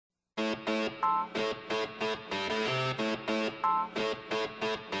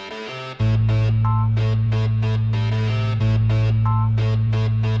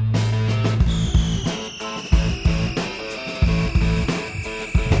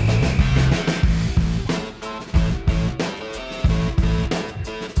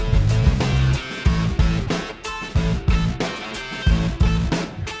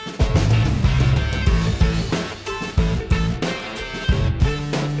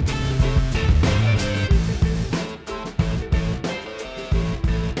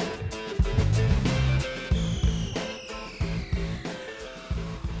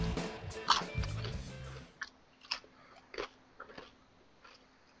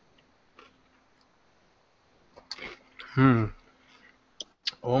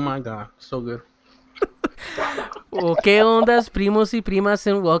Oh my god, so good. Okay, ondas, primos y primas,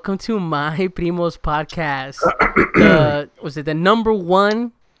 and welcome to My Primos podcast. The number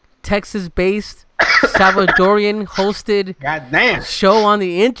one Texas-based Salvadorian hosted God damn. show on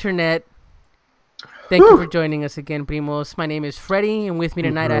the internet. Thank you for joining us again, primos. My name is Freddie, and with me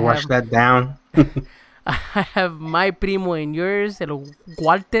tonight Wash that down. I have my primo and yours, el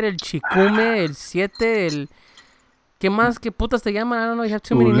Walter, el Chicume, el Siete, el... ¿Qué más? ¿Qué putas te llaman? I don't know, you have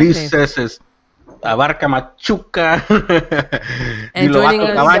too many nicknames. Ulises, Abarca Machuca. And joining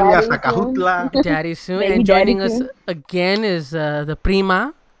us, Cabañas, Acajutla. Daddy soon. Baby And joining Daddy us soon. again is the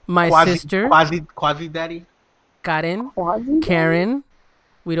prima, my sister, Quasi daddy. Karen. Quasi? Karen.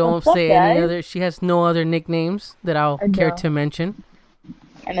 We don't What's up, say any guys? other. She has no other nicknames that I'll I care know. to mention.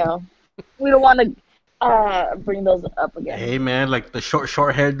 I know. We don't want to bring those up again. Hey man, like the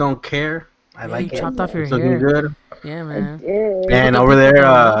short hair don't care. I Yeah, like you it. chopped off your It's looking hair. good. Yeah, I man. did. And The over people there, don't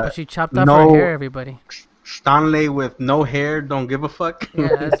know, but she chopped off her hair, everybody. Stanley with no hair, don't give a fuck.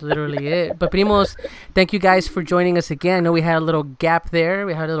 Yeah, that's literally it. But primos, thank you guys for joining us again. I know we had a little gap there.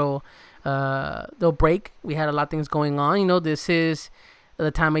 We had a little break. We had a lot of things going on. You know, this is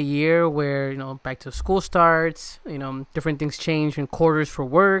the time of year where, you know, back to school starts. You know, different things change in quarters for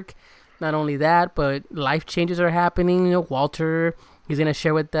work. Not only that, but life changes are happening. You know, Walter, he's gonna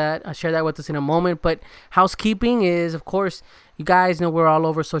share that with us in a moment. But housekeeping is, of course, you guys know we're all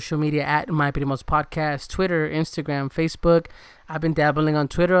over social media at My Primos Podcast, Twitter, Instagram, Facebook. I've been dabbling on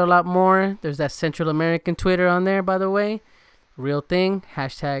Twitter a lot more. There's that Central American Twitter on there, by the way. Real thing.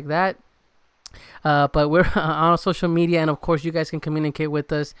 Hashtag that. But we're on social media, and of course you guys can communicate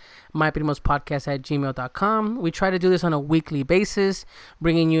with us, myprimospodcast@gmail.com. We try to do this on a weekly basis,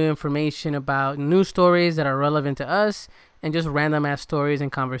 bringing you information about news stories that are relevant to us and just random ass stories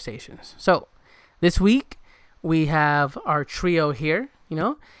and conversations. So this week we have our trio here, you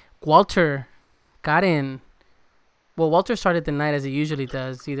know, Walter, Karen. Well, Walter started the night as he usually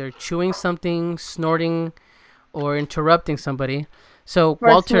does, either chewing something, snorting, or interrupting somebody. So For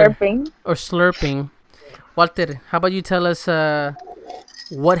Walter slurping. Walter, how about you tell us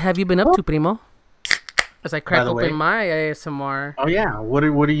what have you been up to, primo? As I crack the open way- my ASMR. Oh yeah, what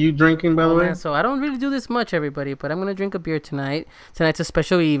are you drinking by the way? Man, so I don't really do this much, everybody, but I'm gonna drink a beer tonight. Tonight's a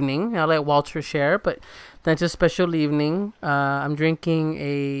special evening. I'll let Walter share, but tonight's a special evening. I'm drinking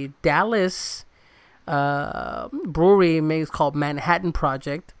a Dallas brewery called Manhattan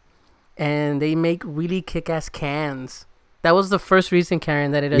Project, and they make really kick-ass cans. That was the first reason, Karen,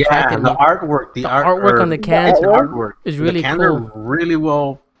 that it Yeah, attracted the me. artwork, The artwork on the cans the artwork is really the cans cool. are really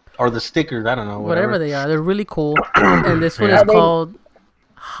well, or the stickers, I don't know, Whatever they are, they're really cool. And this one is Yeah. called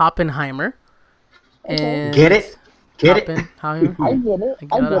Hoppenheimer. And Get it? Get it? Hoppenheimer. I get it.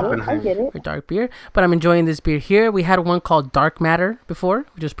 I get it. A dark beer, but I'm enjoying this beer here. We had one called Dark Matter before,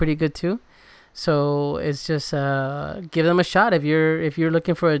 which is pretty good too. So it's just give them a shot if you're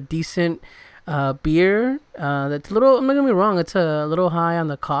looking for a decent beer. That's a little. I'm not gonna be wrong. It's a little high on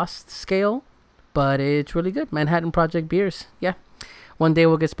the cost scale, but it's really good. Manhattan Project beers. Yeah, one day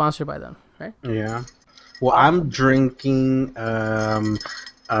we'll get sponsored by them, right? Yeah. Well, I'm drinking.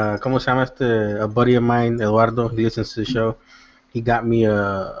 ¿Cómo se llama a buddy of mine, Eduardo? He listens to the show. He got me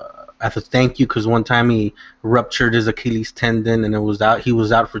as a thank you because one time he ruptured his Achilles tendon and he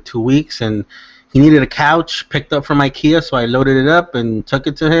was out for 2 weeks and he needed a couch picked up from IKEA, so I loaded it up and took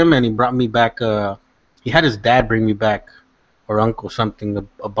it to him and he brought me back. He had his dad bring me back, or uncle something,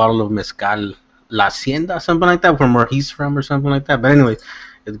 a bottle of mezcal, La Hacienda, something like that, from where he's from or something like that. But anyways,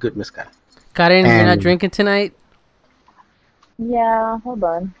 it's good mezcal. Karen, you're not And- drinking tonight? Yeah, hold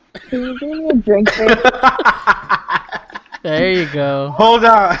on. Can you give me a drink first? There you go. Hold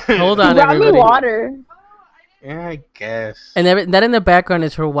on. Hold You on, brought me everybody. water. Yeah, I guess. And that in the background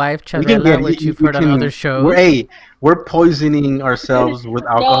is her wife, You can Chavela, get which you, you've you heard on can. other shows. We're poisoning ourselves with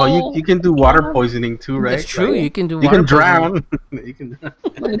alcohol. No. You can do water poisoning too, right? That's true. Like, You can do you water can poisoning. drown. You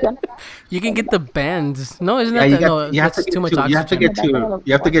can. You can get the bends. No, isn't Yeah, that no? you have to That's get too much to you have to oxygen. get to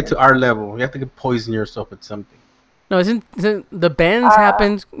you have to get to our level. You have to poison yourself with something. No, isn't the bends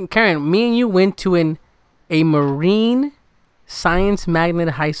happens? Karen, me and you went to a marine science magnet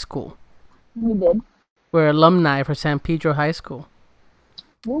high school. We did. We're alumni for San Pedro High School.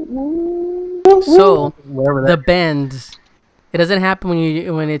 Woo, woo. So Wherever the bends, it doesn't happen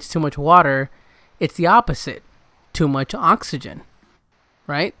when it's too much water. It's the opposite, too much oxygen,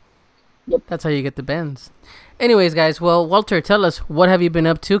 right? Yep. That's how you get the bends. Anyways, guys, well, Walter, tell us, what have you been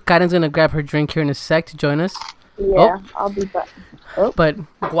up to? Karen's gonna grab her drink here in a sec to join us. Yeah, I'll be back. Oh. But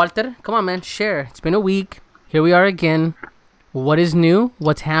Walter, come on, man, share. It's been a week. Here we are again. What is new?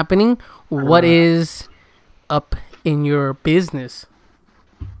 What's happening? What is up in your business?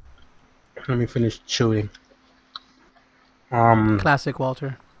 Let me finish chewing. Classic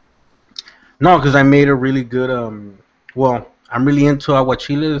Walter. No, because I made a really good. Well, I'm really into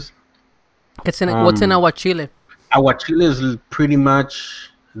aguachiles. What's in aguachile? Aguachile is pretty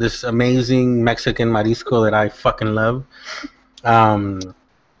much this amazing Mexican marisco that I fucking love.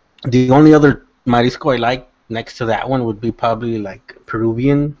 The only other marisco I like next to that one would be probably like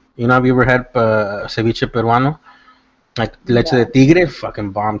Peruvian. You know, have you ever had ceviche peruano? Like leche de tigre,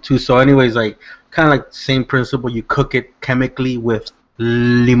 fucking bomb too. So, anyways, like kind of like same principle. You cook it chemically with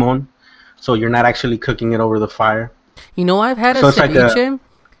limon, so you're not actually cooking it over the fire. You know, I've had a So it's like ceviche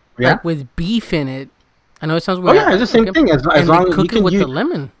Yeah. like with beef in it. I know it sounds Oh weird. yeah, it's the same thing. As and long they as you cook it can with use, the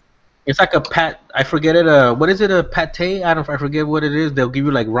lemon. it's like a pat. I forget it. What is it? A pate? I forget what it is. They'll give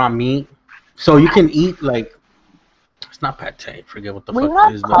you like raw meat, so you can eat like. It's not pate. I forget what the We fuck it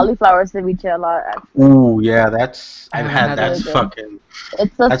have is. Though. cauliflower ceviche a lot. Actually. Ooh, yeah, that's I've haven't had. had That's that. fucking.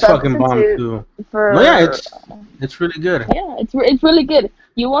 It's a That's fucking bomb substitute too. for. No, yeah, it's really good. Yeah, it's really good.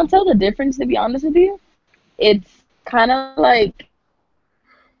 You won't tell the difference, to be honest with you. It's kind of like,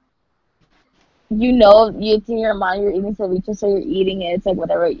 it's in your mind you're eating ceviche, so you're eating it. It's like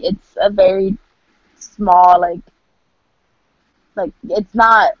whatever. It's a very small, like it's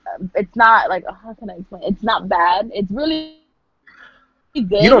not like, how can I explain? It's not bad. It's really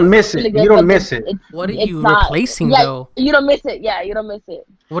good. You don't miss Really it. good, You don't but miss it. What are it's you not- replacing yeah, though? You don't miss it. Yeah, you don't miss it.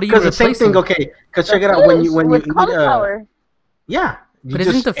 What are you Because the replacing? same thing. Okay, because check it out. When you With eat cauliflower. yeah. You But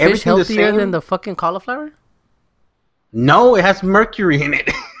isn't just- the fish everything healthier same. than the fucking cauliflower? No, it has mercury in it.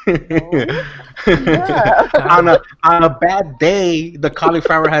 Yeah. on a bad day, the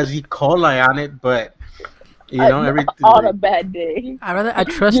cauliflower has E. coli on it, but you know everything. On a bad day. I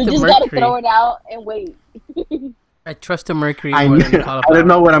trust You the just gotta mercury. throw it out and wait. I trust the mercury I more than the I cauliflower. don't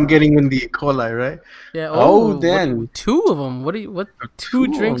know what I'm getting in the E. coli, right? Yeah. Oh, what- then. two of them. What two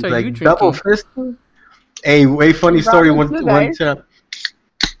drinks are like you double drinking? fist. Hey, way funny story. Ramen too, guys.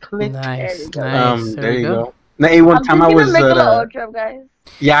 Click. Nice, There you nice. go. There you go. Now, hey, one I'm time I drinking was a Michelob Ultra, guys.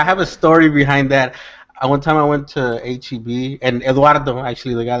 yeah, I have a story behind that. One time I went to HEB and Eduardo,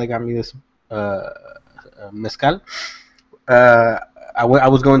 actually the guy that got me this mezcal. I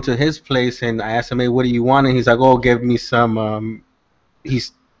was going to his place and I asked him, "Hey, what do you want?" And he's like, "Oh, give me some."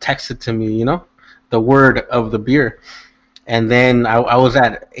 He's texted to me, the word of the beer. And then I was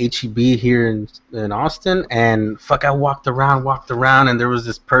at HEB here in Austin, and fuck, I walked around, and there was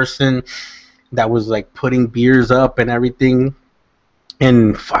this person that was like putting beers up and everything,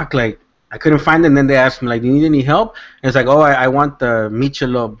 and fuck, like I couldn't find it. And then they asked me, like, "Do you need any help?" And it's like, "Oh, I want the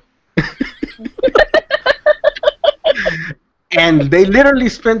Michelob." And they literally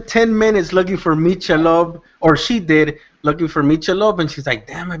spent 10 minutes looking for Michelob, or she did, looking for Michelob, and she's like,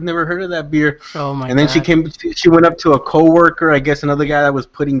 "Damn, I've never heard of that beer." Oh my And then god. she went up to a coworker, I guess another guy that was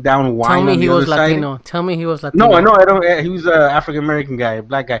putting down wine. Tell me on he the was other side. Latino. Tell me he was Latino. No, I know, I don't. He was a African American guy, a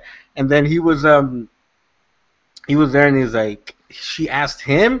black guy, and then he was there, and he's like, she asked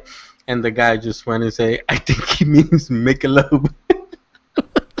him, and the guy just went and say, "I think he means Michelob."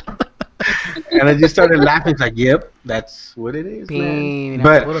 And I just started laughing. It's like, "Yep, that's what it is, man." Pina,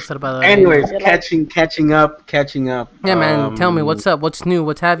 But puro Salvador. anyways, Like- catching up. Yeah, man. Tell me what's up. What's new?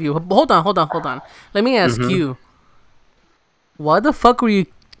 What have you? Hold on. Let me ask you. Why the fuck were you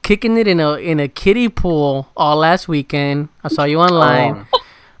kicking it in a kiddie pool all last weekend? I saw you online.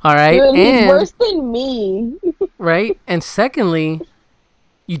 All right, Dude, he's and worse than me. right, and secondly,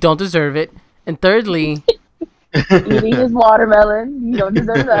 you don't deserve it, and thirdly, Eating his watermelon. You don't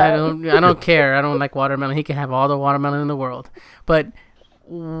deserve that. I don't care. I don't like watermelon. He can have all the watermelon in the world. But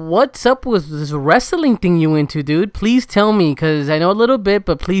what's up with this wrestling thing you into, dude? Please tell me, because I know a little bit,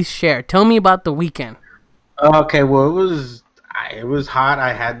 but please share. Tell me about the weekend. Okay, well, it was hot.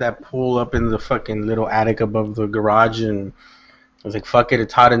 I had that pool up in the fucking little attic above the garage, and I was like, "Fuck it,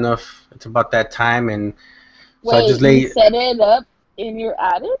 it's hot enough. It's about that time." And so I just Wait, you lay. set it up in your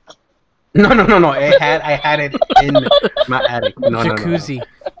attic? No, no, no, no. I had it in my attic. No, no, no, no. Jacuzzi.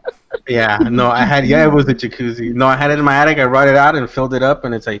 Yeah, no, I had. Yeah, it was a jacuzzi. No, I had it in my attic. I brought it out and filled it up,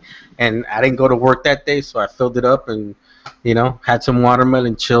 and it's like, and I didn't go to work that day, so I filled it up and, had some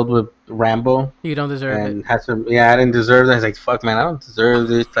watermelon, chilled with Rambo. You don't deserve it. And had some. Yeah, I didn't deserve that. I was like, "Fuck, man, I don't deserve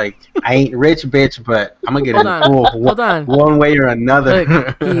this. Like, I ain't rich, bitch, but I'm gonna get Hold in on, the pool hold on. one way or another."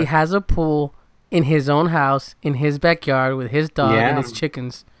 Look, he has a pool in his own house, in his backyard, with his dog and Yeah. his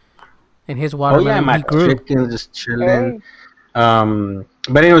chickens, and his Oh watermelon yeah, my he grew. chicken just chilling. Hey,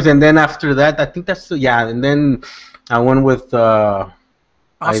 But anyways, and then after that, I think that's yeah, and then I went with I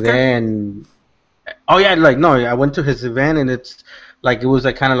Oscar? then. Oh yeah, like no, I went to his event and it's like it was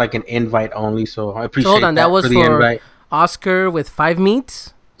like kind of like an invite only, so I appreciate hold on, that was for the for invite. Oscar with Five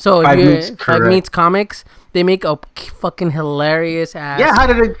Meats. So Five if you Meats, Five correct. Meats Comics, they make a fucking hilarious ass. Yeah, how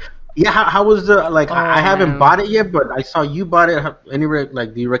did it? Yeah, how was the like? I Oh, haven't man. bought it yet, but I saw you bought it.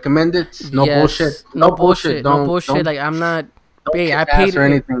 Like, do you recommend it? No Yes. bullshit. No bullshit. No Don't bullshit. don't, Like I'm not. don't Hey, kick I ass paid or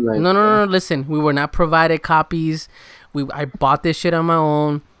it. anything like. No, no, no, no. Listen, we were not provided copies. I bought this shit on my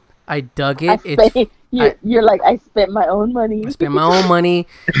own. I dug I it. It's spent, I- you're like, I spent my own money. I spent my own money.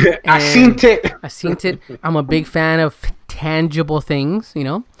 I seen it. I seen it. I'm a big fan of tangible things,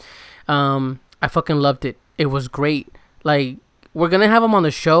 I fucking loved it. It was great. Like, we're gonna have him on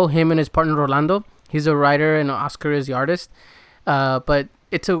the show, him and his partner Rolando. He's a writer and Oscar is the artist. But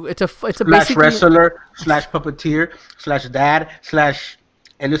it's a Slash basically wrestler, slash puppeteer, slash dad, slash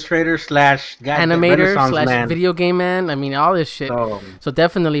illustrator, slash animator Renaissance slash man. video game man. I mean, all this shit. So, So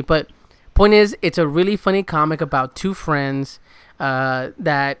definitely, but point is, it's a really funny comic about two friends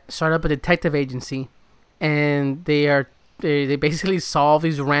that start up a detective agency, and they basically solve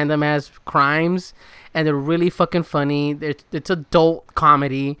these random ass crimes, and they're really fucking funny. It's adult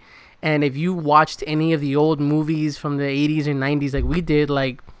comedy, and if you watched any of the old movies from the 80s and 90s, like we did,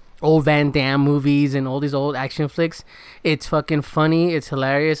 like old Van Damme movies and all these old action flicks, it's fucking funny. It's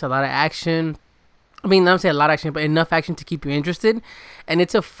hilarious. A lot of action. I mean, not to say a lot of action, but enough action to keep you interested. And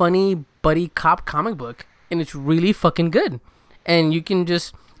it's a funny buddy cop comic book, and it's really fucking good. And you can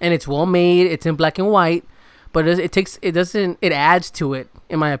just, and it's well made. It's in black and white, but it adds to it,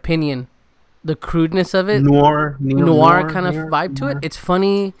 in my opinion, the crudeness of it, noir kind of vibe to it. It's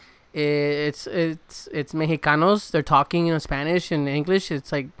funny. It's Mexicanos. They're talking in Spanish and English.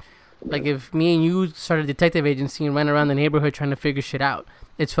 It's like if me and you started a detective agency and ran around the neighborhood trying to figure shit out.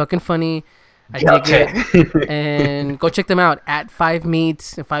 It's fucking funny. I dig it. And go check them out at Five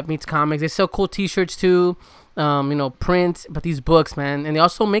Meats and Five Meats Comics. They sell cool T-shirts too, prints. But these books, man, and they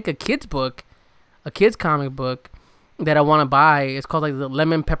also make a kids book, a kids comic book that I want to buy. It's called like the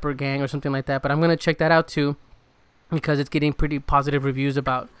Lemon Pepper Gang or something like that. But I'm gonna check that out too because it's getting pretty positive reviews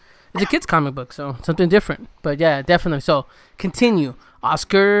about. It's a kids comic book, so something different. But yeah, definitely. So continue.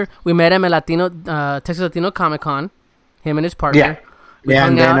 Oscar, we met him at Texas Latino Comic Con. Him and his partner. Yeah. We Yeah, hung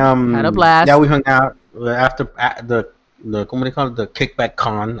and then out, had a blast. yeah, we hung out after the what do you call it, the kickback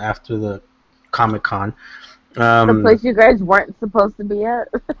con after the Comic Con. The place you guys weren't supposed to be at.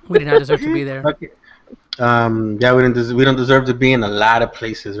 We did not deserve to be there. Okay. Yeah, we don't deserve to be in a lot of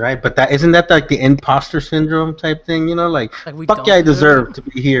places, right? But that isn't that like the imposter syndrome type thing, Like Like we fuck don't yeah, I deserve deserve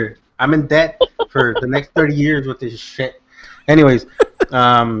to be here. I'm in debt for the next 30 years with this shit. Anyways,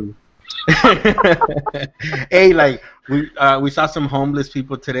 hey, like we saw some homeless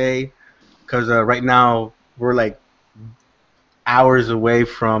people today, because right now we're like hours away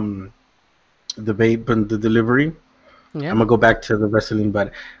from the vape and the delivery. Yeah. I'm gonna go back to the wrestling,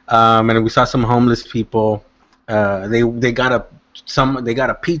 but and we saw some homeless people. They got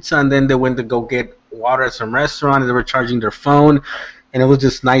a pizza, and then they went to go get water at some restaurant, and they were charging their phone, and it was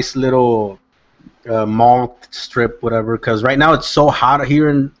this nice little mall strip, whatever. Because right now it's so hot here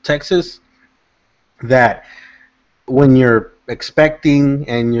in Texas that when you're expecting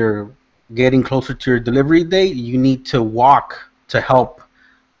and you're getting closer to your delivery date, you need to walk to help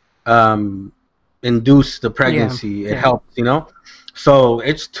induce the pregnancy. It yeah. helps, So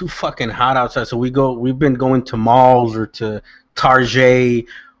it's too fucking hot outside. So we've been going to malls or to Target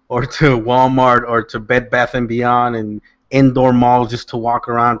or to Walmart or to Bed Bath and Beyond and indoor malls just to walk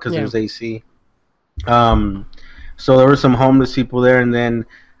around because there's AC. So there were some homeless people there, and then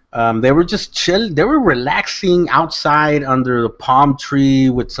they were just chill. They were relaxing outside under the palm tree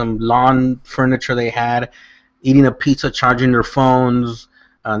with some lawn furniture they had, eating a pizza, charging their phones.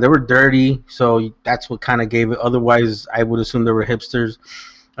 They were dirty, so that's what kind of gave it. Otherwise, I would assume they were hipsters.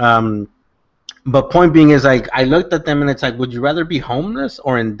 But point being is like I looked at them and it's like, would you rather be homeless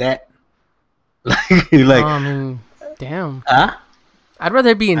or in debt? Like, I mean, damn. huh? I'd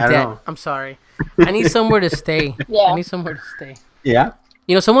rather be in I don't debt. know. I'm sorry. I need somewhere to stay. Yeah. I need somewhere to stay. Yeah.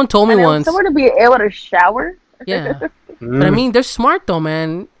 You know, someone told me And then once. somewhere to be able to shower. Yeah. But I Mm. mean, they're smart though,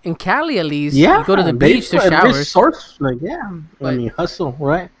 man. In Cali, at least, Yeah, you go to the they beach, there's put showers. resource, like yeah, I But- mean hustle,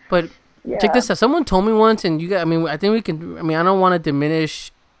 right? But Yeah. check this out. Someone told me once, and you got. I mean, I think we can. I mean, I don't want to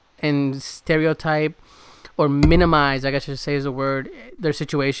diminish and stereotype or minimize. I guess I should say is the word. Their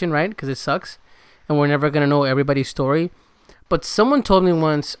situation, right? Because it sucks, and we're never gonna know everybody's story. But someone told me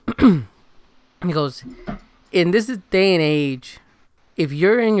once. He goes, in this day and age, if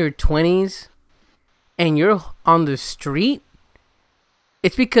you're in your 20s and you're on the street,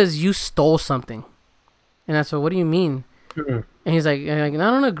 it's because you stole something. And I said, what do you mean? Mm-mm. And he's like, I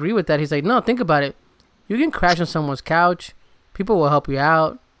don't agree with that. He's like, no, think about it. You can crash on someone's couch. People will help you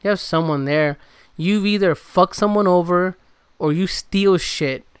out. You have someone there. You've either fucked someone over or you steal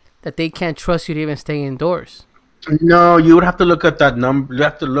shit that they can't trust you to even stay indoors. No, you would have to look at that number. You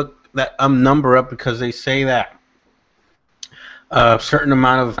have to look that number up because they say that a certain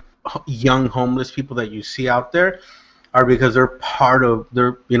amount of young homeless people that you see out there are because they're part of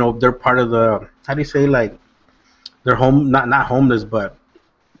they're part of the, how do you say, like they're not homeless, but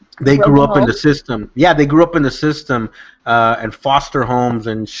they grew Broken up in the homes? system. Yeah, they grew up in the system, and foster homes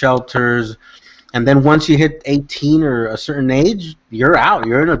and shelters. And then once you hit 18 or a certain age, you're out.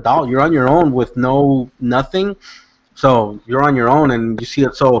 You're an adult. You're on your own with nothing. So you're on your own, and you see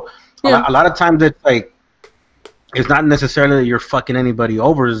it. So Yeah. a lot of times it's like, it's not necessarily that you're fucking anybody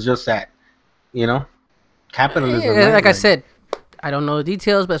over. It's just that, capitalism. Yeah, right? like I said, I don't know the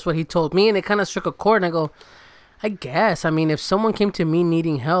details, but that's what he told me, and it kind of struck a chord. And I go, I guess. I mean, if someone came to me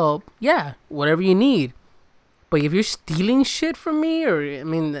needing help, yeah, whatever you need. But if you're stealing shit from me, or I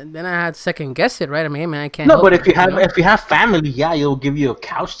mean, then I had to second guess it, right? I mean, hey, man, I can't. No, help but if you have know? if you have family, yeah, you'll give you a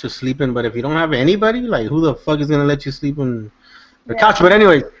couch to sleep in. But if you don't have anybody, like who the fuck is gonna let you sleep in the Yeah. couch? But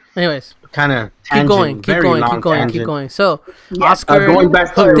anyway, Anyways, kind of keep going, keep going. So Oscar Going back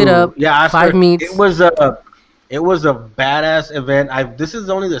hooked to it up. yeah, 5 meets. It was a badass event. This is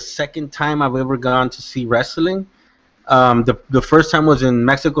only the second time I've ever gone to see wrestling. The first time was in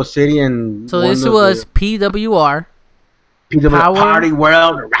Mexico City, and So this was PWR, PW Power Party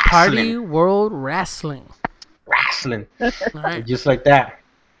World Wrestling. Party World Wrestling. Wrestling, All right. just like that.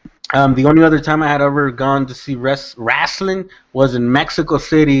 The only other time I had ever gone to see wrestling was in Mexico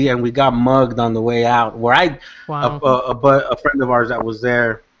City, and we got mugged on the way out. Where Wow. a friend of ours that was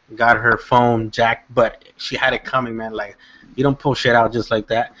there got her phone jacked, but she had it coming, man. Like, you don't pull shit out just like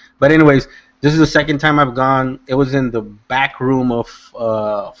that. But anyways, this is the second time I've gone. It was in the back room of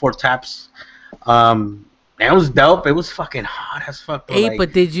Fort Taps. It was dope. It was fucking hot as fuck. Bro. Hey, Like,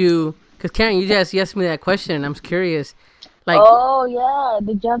 but did you? Because Karen, you asked me that question, and I'm curious. Like, Oh yeah,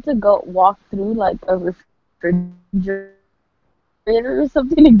 did you have to go walk through like a refrigerator or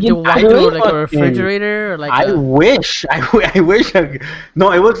something to get to walk I through through? like a fucking- refrigerator or like I a, wish. I wish.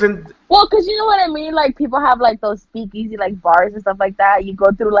 No, it wasn't. Well, cause you know what I mean. Like people have like those speakeasy like bars and stuff like that. You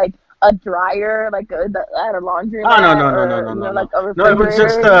go through like a dryer, like at a laundry. Oh, no. Like a No, it was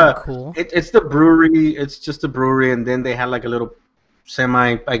just refrigerator. cool. It's the brewery. It's just a brewery, and then they had like a little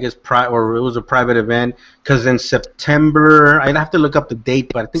semi, I guess, or it was a private event. Because in September, I'd have to look up the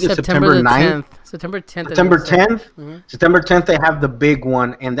date, but I think it's September the 9th. 10th. September 10th. September 10th. Mhm. September 10th, they have the big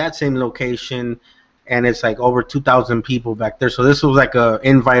one in that same location, and it's like over 2,000 people back there. So this was like a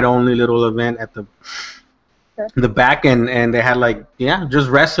invite-only little event at the back, and they had like, yeah, just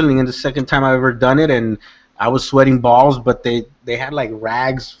wrestling. And the second time I ever done it, and I was sweating balls, but they had like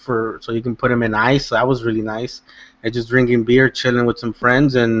rags so you can put them in ice. So that was really nice. And just drinking beer, chilling with some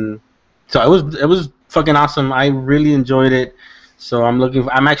friends, and so it was fucking awesome. I really enjoyed it. So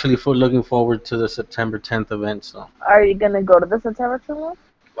I'm actually looking forward to the September 10th event. So Are you gonna go to the September 10th?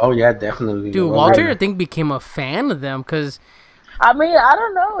 oh yeah, definitely. Dude, Well, Walter, I think, became a fan of them because I mean, I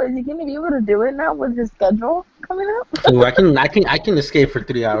don't know. Is he gonna be able to do it now with his schedule coming up? so I can escape for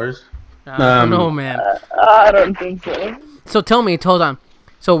 3 hours. I don't know, Um, man. I don't think so. So tell me, hold on.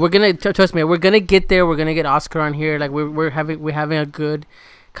 So we're gonna trust me. We're gonna get there. We're gonna get Oscar on here. Like we're having a good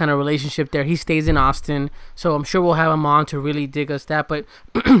kind of relationship there. He stays in Austin, so I'm sure we'll have him on to really dig us that. But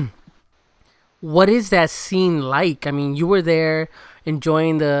what is that scene like? I mean, you were there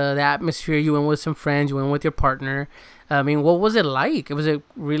enjoying the atmosphere. You went with some friends. You went with your partner. I mean, what was it like? Was it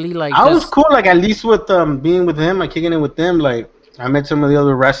really like? I was just- cool, like at least with being with him, like kicking it with them. Like I met some of the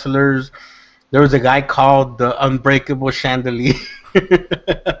other wrestlers. There was a guy called the Unbreakable Chandelier,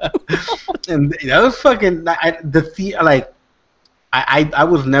 and that was fucking like I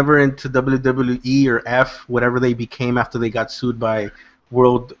was never into WWE or F, whatever they became after they got sued by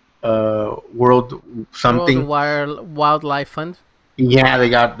World World something. Wildlife Fund. Yeah, they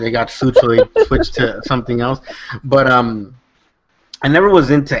got sued, so they switched to something else. But I never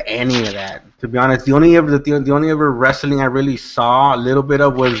was into any of that, to be honest. The only ever wrestling I really saw a little bit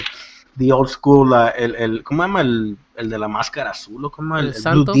of was the old school, ¿cómo se llama el de la máscara azul? ¿Cómo El el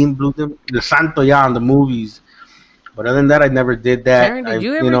Santo. Blue Demon, the Santo, yeah, on the movies. But other than that, I never did that. Karen, did I,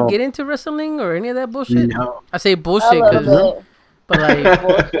 you you ever know, get into wrestling or any of that bullshit? no, I say A bullshit little because, bit. but like,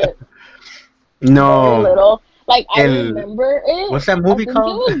 Bullshit. Very no. little. Like I El, remember it. what's that I movie think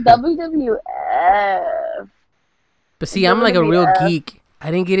called? it was WWF. but see, I'm like a real WWF. geek.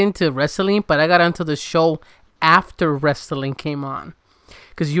 I didn't get into wrestling, but I got onto the show after wrestling came on.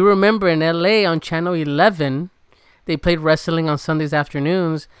 Because you remember in LA on Channel 11, they played wrestling on Sundays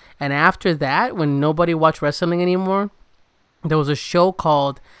afternoons. And after that, when nobody watched wrestling anymore, there was a show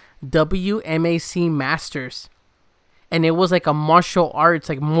called WMAC Masters. And it was like a martial arts,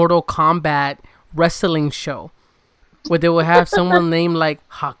 like Mortal Kombat wrestling show. Where they would have someone named like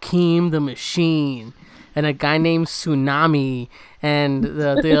Hakeem the Machine. And a guy named Tsunami. And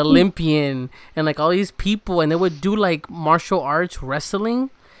the Olympian. And like all these people. And they would do like martial arts wrestling.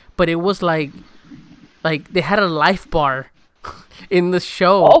 But it was like they had a life bar in the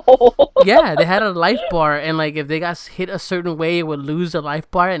show. Oh. Yeah, they had a life bar, and like if they got hit a certain way, it would lose the life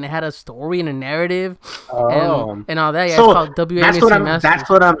bar, and it had a story and a narrative, and all that. Yeah, So it's called WMAC Masters.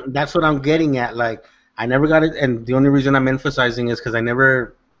 that's what I'm getting at. Like I never got it, and the only reason I'm emphasizing is because I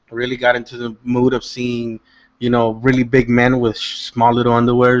never really got into the mood of seeing, really big men with small little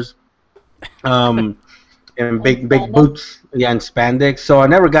underwears, and big Spandex. boots, yeah, and spandex. So I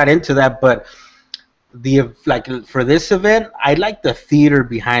never got into that, but for this event, I like the theater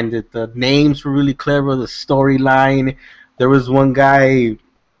behind it. The names were really clever. The storyline. There was one guy.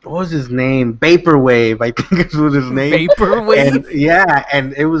 What was his name? Vaporwave, I think was his name. Vaporwave. And yeah,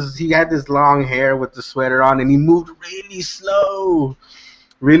 and he had this long hair with the sweater on, and he moved really slow.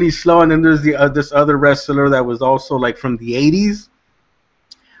 And then there's this other wrestler that was also like from the '80s,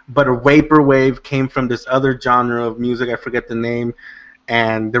 but a vaporwave came from this other genre of music. I forget the name.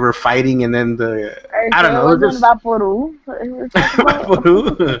 And they were fighting, and then I don't know. It wasn't Vaporu.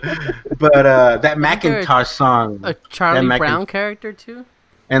 But that Wasn't there Macintosh song, A Charlie That Brown character too.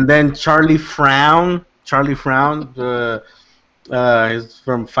 and then Charlie Frown, he's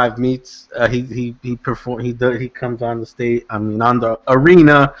from Five Meats. He comes on the stage. I mean, on the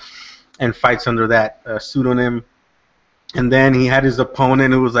arena, and fights under that pseudonym. And then he had his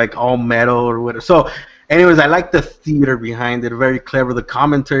opponent who was like all metal or whatever. So. Anyways, I like the theater behind it. Very clever. The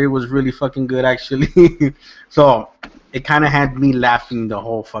commentary was really fucking good, actually. So it kind of had me laughing the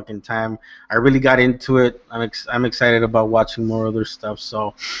whole fucking time. I really got into it. I'm excited about watching more other stuff.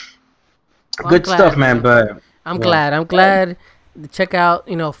 So Well, good I'm glad, stuff, man. But I'm yeah. glad. Check out,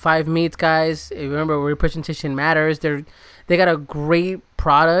 Five Meats, guys. Remember, representation matters. They got a great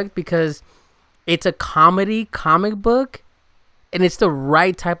product because it's a comic book. And it's the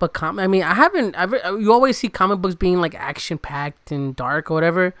right type of comic. I mean, you always see comic books being like action packed and dark or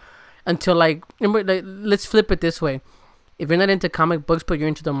whatever, until let's flip it this way: if you're not into comic books but you're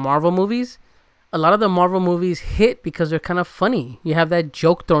into the Marvel movies, a lot of the Marvel movies hit because they're kind of funny. You have that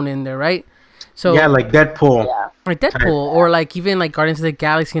joke thrown in there, right? So Yeah, like Deadpool. Yeah. like Deadpool, or like even like Guardians of the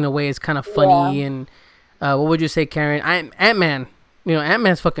Galaxy in a way is kind of funny. Yeah. And what would you say, Karen? Ant-Man.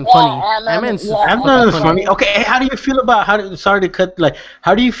 Ant-Man's fucking Yeah, funny. Ant-Man, yeah. Ant-Man is funny. Okay, how do you feel about sorry to cut,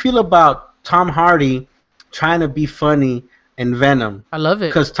 how do you feel about Tom Hardy trying to be funny in Venom? I love it.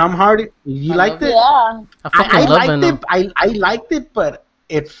 Because Tom Hardy, you liked it? Yeah. I fucking I love liked Venom. it. I liked it, but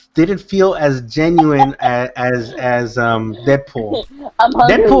it didn't feel as genuine as Deadpool. I'm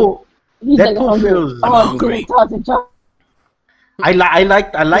hungry. Deadpool He's hungry. feels. Oh, hungry. Chocolate. I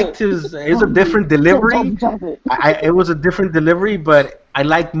liked his. It's a different delivery. It was a different delivery, but I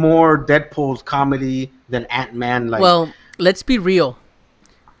like more Deadpool's comedy than Ant-Man. Well, let's be real.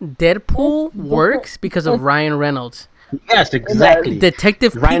 Deadpool works because of Ryan Reynolds. Yes, exactly.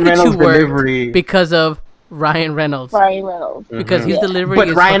 Detective Ryan Pikachu Reynolds' worked delivery. because of Ryan Reynolds. Ryan Reynolds. Because his Yeah. delivery But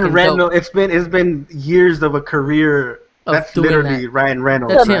is Ryan fucking Reynolds, dope. it's been years of a career. Of That's doing literally that. Ryan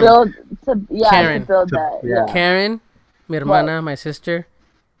Reynolds. That's To him. build, Karen. to build To- that. yeah. Yeah. Karen, mi hermana, my sister.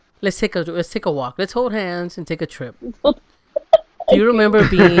 Let's take a walk. Let's hold hands and take a trip. Do you remember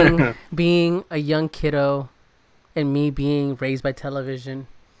being a young kiddo and me being raised by television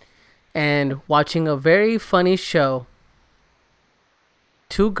and watching a very funny show?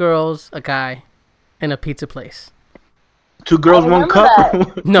 Two girls, a guy, and a pizza place. Two girls, I one remember cup.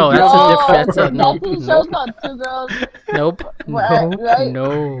 that. No, that's a different. That's a that nope. TV show's Nope. called Two Girls. Nope. Right, Nope. right,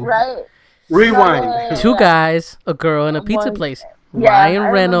 No. right. Rewind. Two guys, a girl, and a pizza One- place. yeah, I Ryan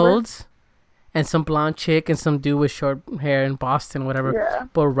remember. Reynolds and some blonde chick and some dude with short hair in Boston, whatever. Yeah.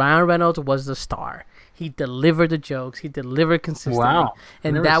 But Ryan Reynolds was the star. He delivered the jokes. He delivered consistently. Wow.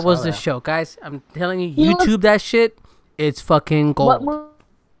 And Never that saw was the that. show, guys. I'm telling you, He was- YouTube that shit. It's fucking What gold. movie?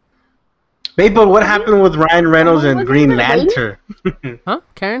 Babe, but what happened with Ryan Reynolds and Was he Green in Waiting? Lantern? Huh,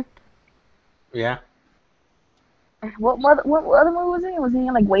 Karen? Yeah. What other movie was he in? Was he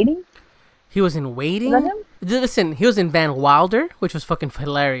in like Waiting? He was in Waiting. Was that him? Listen, he was in Van Wilder, which was fucking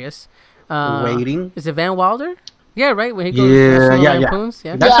hilarious. Waiting. Is it Van Wilder? Yeah, right. When he goes Yeah, National yeah, yeah. Lampoons,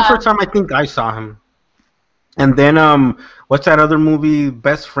 yeah. That's the Yeah. first time I think I saw him. And then what's that other movie?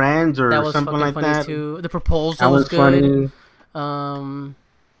 Best Friends or That was something fucking like funny that. too. The Proposal That was was good. funny.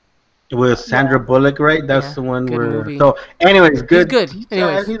 With Sandra Bullock, right? That's Yeah, the one good where. movie. So, anyways, good. good. He's,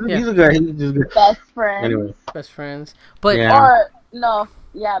 Anyways, he's, yeah. he's a good. He's just good. Best Friend. Anyway, Best Friends. But Yeah. Or no,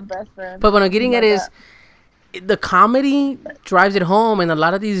 yeah, Best Friend. but what I'm getting at Like is the comedy drives it home, and a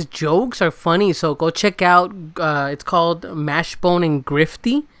lot of these jokes are funny. So go check out. It's called Mashbone and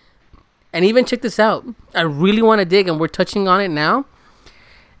Grifty, and even check this out. I really want to dig, and we're touching on it now.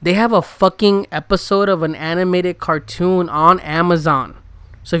 They have a fucking episode of an animated cartoon on Amazon.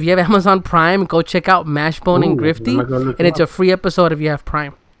 So if you have Amazon Prime, go check out Mashbone and Ooh, Grifty, I'm gonna go look and it it's a free episode if you have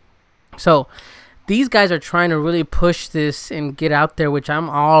Prime. So these guys are trying to really push this and get out there, which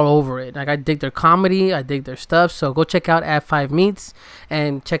I'm all over it. Like I dig their comedy, I dig their stuff. So go check out At Five Meets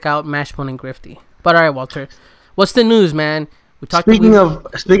and check out Mashbone and Grifty. But all right, Walter, what's the news, man? We talked. speaking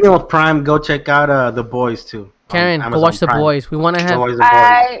of Prime, go check out The Boys too. on Karen, go Amazon watch The Prime. Boys. We want to The have. Boys, The Boys.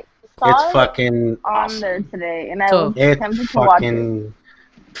 I saw It's it fucking on awesome. there today, and I So- was It's tempted to watch it. fucking.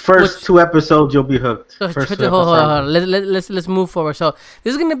 First What's- 2 episodes, you'll be hooked. So, First 2 hold on. episodes. Let's move forward. So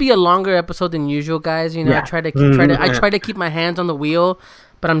this is gonna be a longer episode than usual, guys. You know, I Yeah. try to I Yeah. try to keep my hands on the wheel,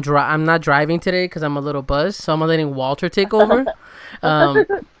 but I'm not driving today because I'm a little buzzed. So I'm letting Walter take over.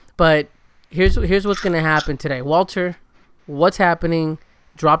 But here's what's gonna happen today, Walter. What's happening?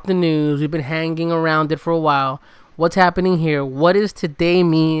 Drop the news. We've been hanging around it for a while. What's happening here? What does today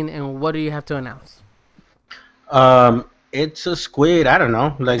mean, and what do you have to announce? It's a squid. I don't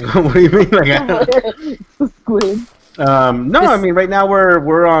know. Like, what do you mean? Like, I don't, Squid. no, This- I mean, right now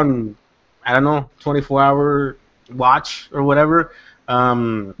we're on, I don't know, 24-hour watch or whatever.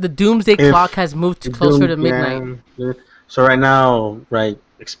 The doomsday If clock has moved closer to midnight. Yeah. So right now, right,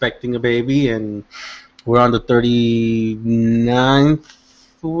 expecting a baby, and we're on the 39th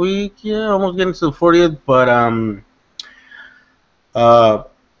week. Yeah, almost getting to the 40th. But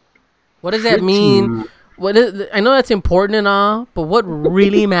What does that mean? What is, I know that's important and all, but what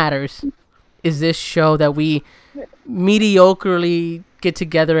really matters is this show that we mediocrely get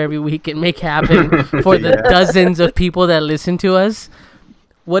together every week and make happen for the Yeah. dozens of people that listen to us.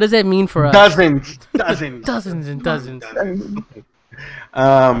 What does that mean for us? Dozens. Dozens and dozens.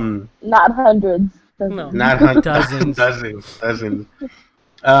 Not hundreds. No. Not hundreds. Dozens. Dozens.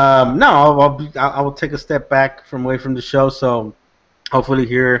 No, I will take a step back from away from the show. So hopefully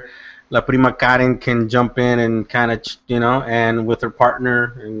here, La Prima Karen can jump in and kind of, and with her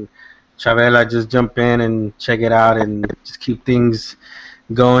partner and Chavela just jump in and check it out and just keep things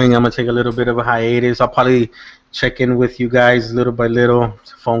going. I'm gonna take a little bit of a hiatus. I'll probably check in with you guys little by little,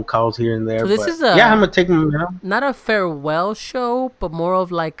 phone calls here and there. So this but is a- yeah, I'm gonna take them. Not a farewell show, but more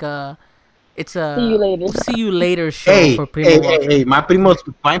of like a. It's a See you later. See you later show Hey, for Primo Walter. hey! My Primo's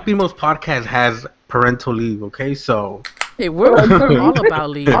podcast has parental leave. Okay, so Hey, we're all about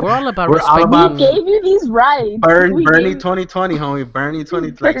leave. We're all about We're all respecting. about- We gave you these rights. We Bernie gave- 2020, homie. Bernie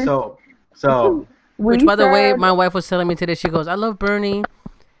 20. Like so. Which, we by the way, said- my wife was telling me today. She goes, "I love Bernie,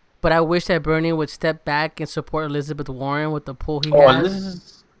 but I wish that Bernie would step back and support Elizabeth Warren with the pull he Oh,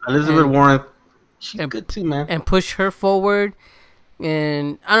 has, Elizabeth And- Warren. She's and- good too, man. and push her forward."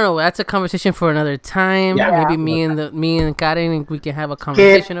 And I don't know. That's a conversation for another time. Yeah. Maybe me and Karen, we can have a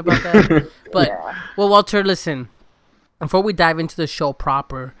conversation about that. But Yeah. well, Walter, listen. Before we dive into the show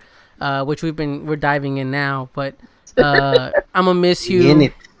proper, which we're diving in now, but I'm gonna miss you. In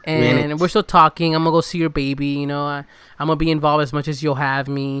it. And we're still talking. I'm gonna go see your baby. You know, I'm gonna be involved as much as you'll have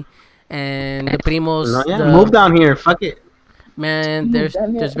me. And the primos, No, yeah, the- move down here. Fuck it. man. There's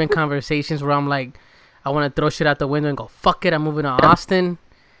been conversations where I'm like, I want to throw shit out the window and go, fuck it, I'm moving to Austin,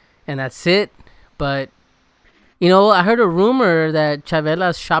 and that's it. But you know, I heard a rumor that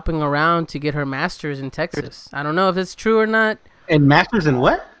Chavela's shopping around to get her master's in Texas. I don't know if it's true or not. And masters in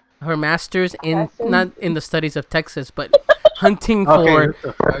what? Her master's in Texas? not in the studies of Texas, but hunting Okay, for what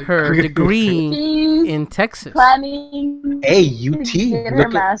the fuck? her degree. she's in Texas. planning Hey, to UT. get her Look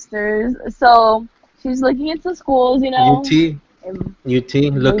at master's. So she's looking into schools, you know. UT. And UT. we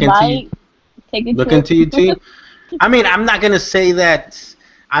Look into might take a look trip. into UT. I mean, I'm not gonna say that.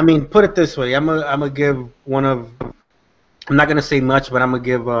 I mean, put it this way. I'm gonna give one of. I'm not gonna say much, but I'm gonna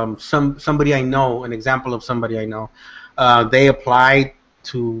give somebody I know an example of somebody I know. They applied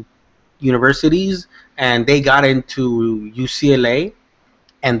to universities and they got into UCLA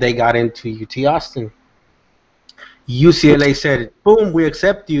and they got into UT Austin. UCLA said, "Boom, we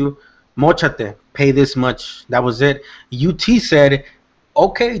accept you. Mochate, pay this much." That was it. UT said,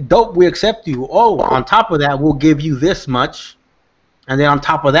 "Okay, dope, we accept you. Oh, on top of that, we'll give you this much, and then on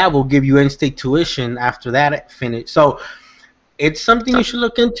top of that, we'll give you in-state tuition after that finish." So it's something you should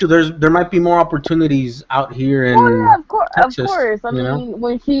look into. There might be more opportunities out here in Oh yeah, of course, Texas. of course. I you know? mean,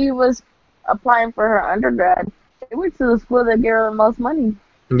 when she was applying for her undergrad, she went to the school that gave her the most money.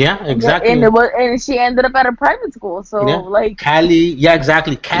 Yeah, exactly. And she ended up at a private school. So Yeah. like, Cali, yeah,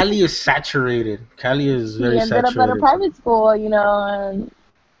 exactly. Cali is saturated. Cali is she very ended up saturated. at a private school, you know, and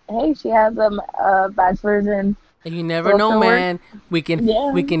hey, she has a bachelor's in. And you never So know, we're- man. We can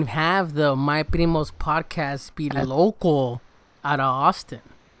Yeah. we can have the My Primos podcast be local out of Austin.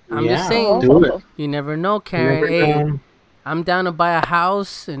 I'm just Yeah. saying. Do it. You never know, You Karen. never Hey, know. I'm down to buy a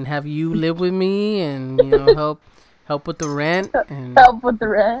house and have you live with me, and you know help with the rent, and Help with the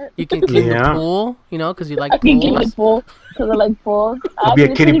rent. you can clean Yeah. the pool. You know, because you like I can get pools. the pool because I like pools. I'm be a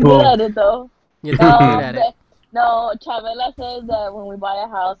actually kiddie pretty pool. good at it though. You're damn good at it. No, Chavela says that when we buy a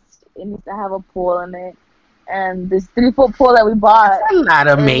house, it needs to have a pool in it. And this 3-foot pool that we bought, A lot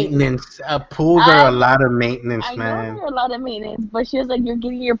of Hey. maintenance. Pools are a lot of maintenance, I know man. there are a lot of maintenance, but she was like, "You're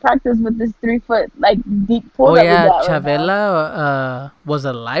getting your practice with this 3-foot like deep pool Oh that yeah, we got right now." Chavela was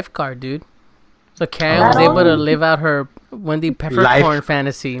a lifeguard, dude. So Karen Oh. was able to live out her Wendy Peppercorn Life.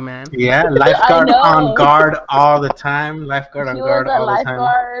 fantasy, man. Yeah, lifeguard know. on guard all the time. Lifeguard on She guard was a all the time.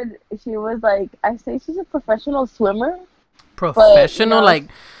 lifeguard. She was like, I say she's a professional swimmer. Professional, know-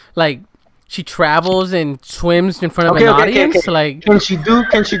 like she travels and swims in front of Okay, an okay, audience. okay. Like Can she do?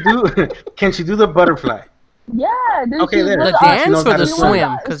 Can she do the butterfly? Yeah, dude. Okay, she there. was the She dance knows or how the to swim.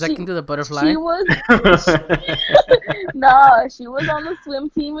 swim? Because I She- can do the butterfly. She was no, she was on the swim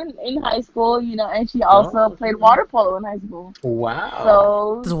team in high school, you know, and she also Oh. played water polo in high school. Wow.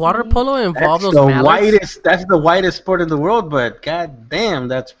 So Does water polo involve That's those the mallets? whitest. That's the whitest sport in the world. But god damn,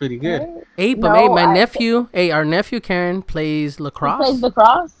 that's pretty good. Hey, but No, hey, my I- nephew, our nephew Karen plays She lacrosse. plays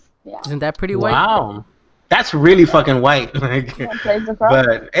lacrosse. Yeah, Isn't that pretty white? Wow, that's really fucking white. Like, she plays lacrosse.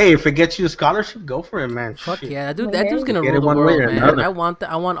 but hey, if it gets you a scholarship, go for it, man. Fuck Shit. yeah, that dude's gonna Get rule it the one way world, or man. another. I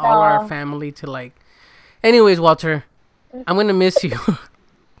want all our family to like. Anyways, Walter, I'm gonna miss you.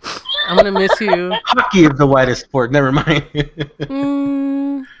 I'm gonna miss you. Hockey is the whitest sport. Never mind.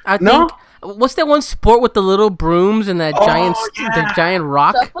 I No? think what's that one sport with the little brooms and that Oh, the yeah. giant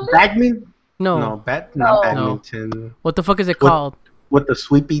rock? Shuffling? Badminton? No. not No. badminton. What the fuck is it What- called? With the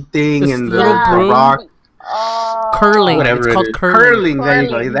sweepy thing This and the, little the broom? rock, Curling. whatever It's it called is. curling. There you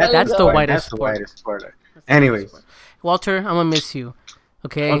go. Curling. That's, That's the sport. whitest That's the sport. whitest sport. Anyways, Walter, I'm gonna miss you.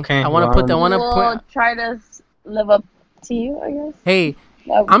 Okay. Okay, I want to well, put. I want to We'll put. try to live up to you, I guess. Hey,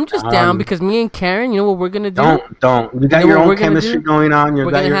 That- I'm just down Um, because me and Karen, you know what we're gonna do? don't. You got know your what own we're gonna chemistry do? going on. You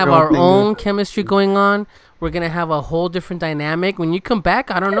We're got gonna your have own our thing. own chemistry going on. We're gonna have a whole different dynamic. When you come back,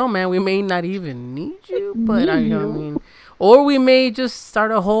 I don't know, man. We may not even need you, but I mean, or we may just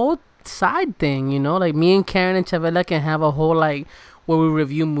start a whole side thing. You know, like me and Karen and Chavela can have a whole like where we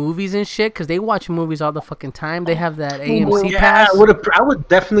review movies and shit because they watch movies all the fucking time. They have that AMC Yeah, pass. I would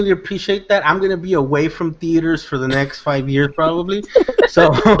definitely appreciate that. I'm gonna be away from theaters for the next 5 years probably,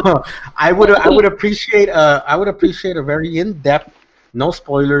 so I would appreciate a very in depth, no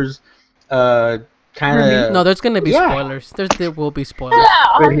spoilers, kind of No, there's gonna be Yeah. spoilers. There will be spoilers.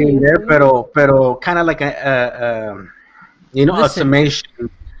 Yeah, here and there, obviously. pero kind of like a Listen, a summation.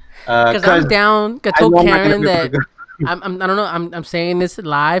 Because I'm down. I I told know I'm not Karen gonna be able that to go. I don't know. I'm saying this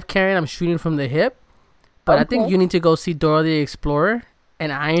live, Karen. I'm shooting from the hip, but I think Okay. you need to go see Dora the Explorer,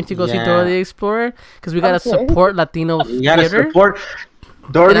 and I need to go see Yeah. Dora the Explorer because we gotta Okay. support Latino You gotta theater. support.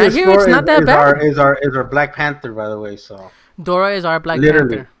 Dora And the I hear it's Explorer not that is bad. our Black Panther, by the way. So Dora is our Black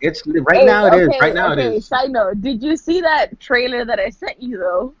literally, Panther. it's right now. It is right now. Okay, It is. side note, did you see that trailer that I sent you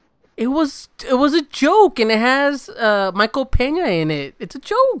though? It was a joke, and it has Michael Pena in it. It's a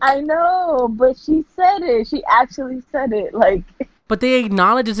joke, I know, but she said it. She actually said it. Like, but they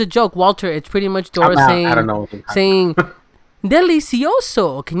acknowledge it's a joke. Walter, it's pretty much Dora I'm out. saying I don't know. saying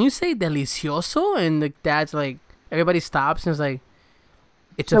delicioso. Can you say delicioso? And the dad's like, everybody stops and is like,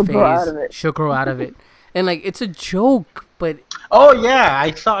 it's She'll a grow out phase. of it. She'll grow out of it. And like, it's a joke. But Oh yeah,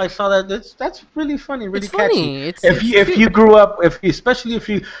 I saw that. That's really funny, really it's catchy. funny. It's If cute. you grew up, especially if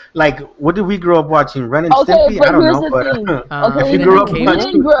you like, what did we grow up watching? Ren and Okay, Stimpy? I but don't here's know, the but thing. Uh, Okay, if we you Hidden grew in up didn't. We Cable.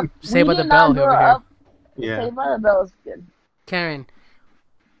 didn't watching, grow. Saved We by the did Bell not grow over here. up. yeah. Saved by the Bell is good. Karen,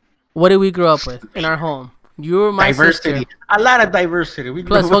 what did we grow up with in our home? You were my Diversity, sister. a lot of diversity. We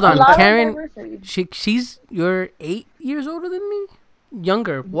Plus, grew hold up A on, with lot that. of Karen. diversity. She's you're 8 years older than me.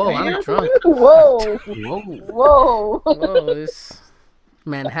 Younger. Whoa, I'm Damn. drunk. Whoa, Whoa. whoa. Whoa, this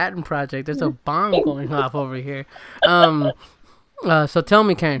Manhattan Project. There's a bomb going off over here. So tell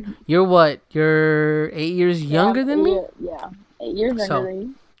me, Karen, you're what? You're 8 years younger than me. Yeah, 8 years younger So- than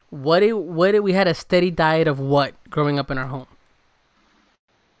you. What did we had a steady diet of what growing up in our home?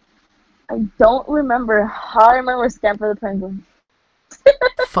 I don't remember. How I remember Scamper the Penguin.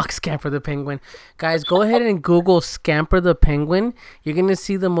 Fuck Scamper the Penguin. Guys, go ahead and Google Scamper the Penguin. You're going to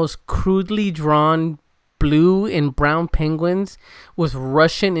see the most crudely drawn blue and brown penguins with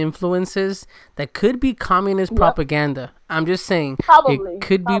Russian influences that could be communist Yep. propaganda. I'm just saying. Probably, It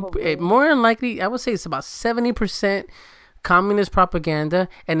could probably. be more than likely, I would say it's about 70% communist propaganda,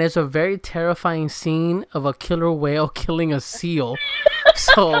 and there's a very terrifying scene of a killer whale killing a seal.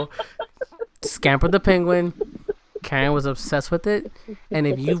 So, Scamper the Penguin. Karen was obsessed with it. And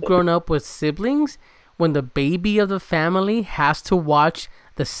if you've grown up with siblings, when the baby of the family has to watch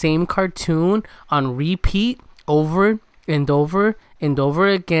the same cartoon on repeat over and over and over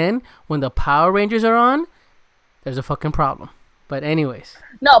again when the Power Rangers are on, there's a fucking problem. But anyways,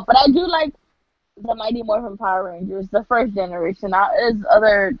 No, but I do like the Mighty Morphin Power Rangers, the first generation. Now there's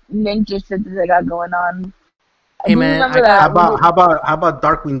other ninja shit that they got going on. I Hey, do man, remember I that. How about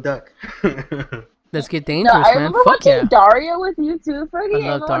Darkwing Duck? let's get No, dangerous, I man. remember Fuck watching yeah. Daria with you too, Freddie. I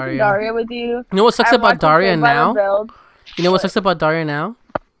I love remember Daria. watching Daria with you. You know what sucks I about watched Daria Saved by the now? Bell. You know what sucks about Daria now?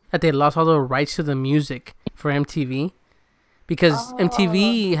 That they lost all the rights to the music for MTV. Because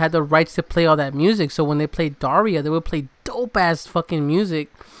MTV had the rights to play all that music. So when they played Daria, they would play dope ass fucking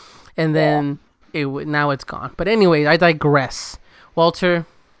music. And then now it's gone. But anyway, I digress. Walter,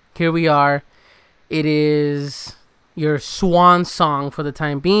 here we are. It is your swan song for the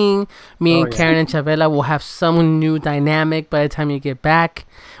time being. Me and yeah. Karen and Chavela will have some new dynamic by the time you get back,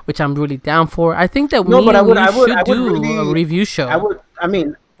 which I'm really down for. I think that No, me but I and would- you I would- should I would do a really- review show. I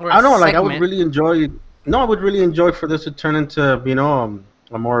mean, or I a don't know, like I would segment. really enjoy. No, I would really enjoy for this to turn into,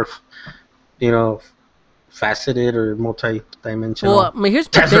 a more, faceted or multi-dimensional. Well, I mean, here's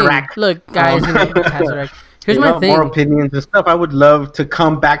my thing. Tesseract. Look, guys, Tesseract. Here's my More thing. opinions and stuff. I would love to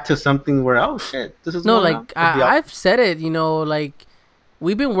come back to something where, oh shit, this is No, going like on. It'd be I've said it. Like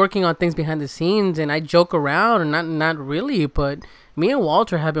we've been working on things behind the scenes, and I joke around, and not really, but me and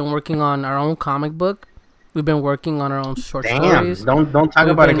Walter have been working on our own comic book. We've been working on our own short Damn, stories. don't talk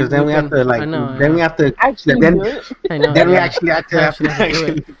We've about it been- because then we we've have to been- I know, then yeah. we have to Actually, then, do it. I know. then we yeah. actually have to Actually have to do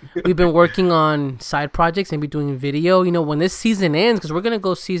actually. We've been working on side projects and be doing video. When this season ends, because we're gonna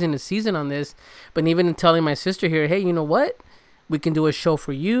go season to season on this. But even telling my sister here, hey, you know what? We can do a show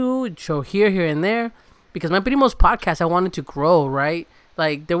for you, a show here, and there. Because my Primos podcast, I wanted to grow, right?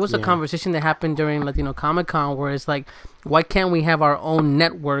 Like there was a Yeah. conversation that happened during Latino Comic Con where it's like, why can't we have our own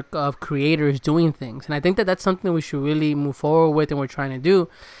network of creators doing things? And I think that that's something we should really move forward with, and we're trying to do.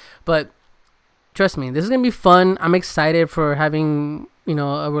 But trust me, this is gonna be fun. I'm excited for having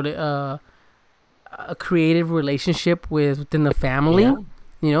a creative relationship within the family.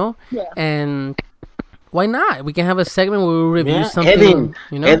 Yeah. Yeah. And why not? We can have a segment where we review Yeah, something.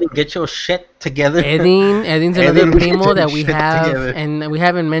 Edin, get your shit together. Edin's another Edin, primo get that your we shit have, together. and we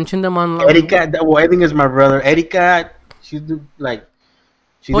haven't mentioned them on. Erika, Edin is my brother. Erika, she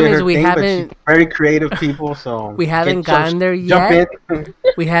Point did is, her we thing, but haven't- she's very creative people. So We haven't get your- gotten there Jump yet. in,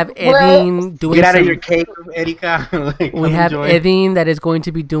 We have Edin doing get out some. of your cave, Erika. We Come have enjoy. Edin that is going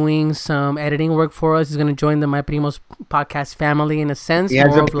to be doing some editing work for us. He's going to join the My Primos podcast family in a sense. He has,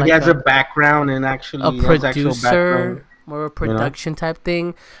 more of like he has a background and actually a he has actual producer, background. more of a production type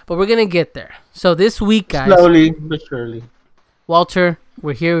thing. But we're gonna get there. So this week, guys, Slowly but surely. Walter,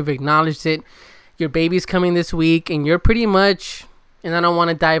 we're here. We've acknowledged it. Your baby's coming this week, and you're pretty much. And I don't want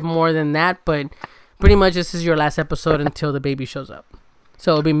to dive more than that, but pretty much this is your last episode until the baby shows up.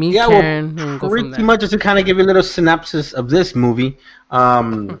 So it'll be me, Yeah, Karen, and we'll go from Pretty there. much just to kind of give you a little synopsis of this movie,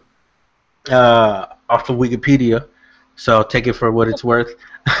 off of Wikipedia. So take it for what it's worth.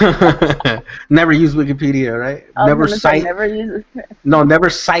 Never use Wikipedia, right? I was Never gonna say, cite. never use it. No, never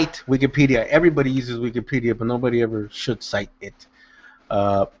cite Wikipedia. Everybody uses Wikipedia, but nobody ever should cite it.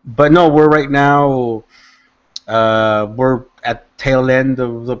 But no, we're right now. We're at tail end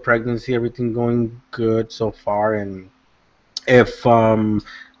of the pregnancy. Everything going good so far, and if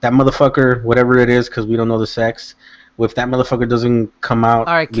that motherfucker, whatever it is, because we don't know the sex, if that motherfucker doesn't come out.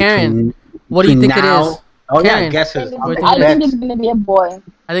 All right, Karen, between- what do you between think it now- is? Oh yeah, Karen, guesses. What do you I think think it's gonna be a boy.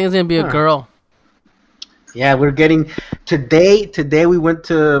 I think it's gonna be a Huh. girl. Yeah, we're getting today. Today we went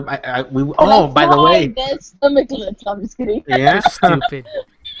to. By the way, That's stomach lips. I'm just kidding. yeah. Stupid.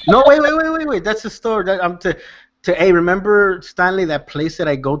 No, wait. That's the store. Hey, remember Stanley, that place that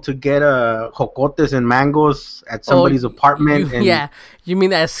I go to get jocotes and mangoes at somebody's apartment? You mean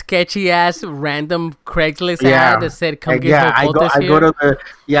that sketchy ass random Craigslist Yeah. ad that said "Come get yeah, I jocotes go here"?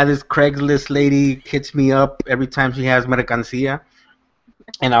 to this Craigslist lady hits me up every time she has mercancía,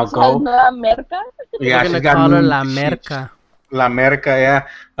 and I'll go. La Merca? Yeah, We're she's gonna got call her new- La she- Merca. La Merca,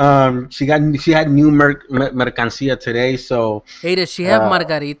 yeah. She had new mercancía today, so Hey, does she have Uh,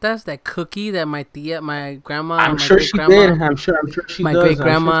 margaritas? That cookie that my grandma, I'm my sure she great-grandma- did. I'm sure she My does. great I'm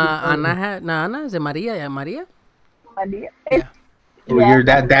grandma sure she does. Anna had. No, Anna is it Maria? Yeah, Maria. Maria. Yeah. Oh, you're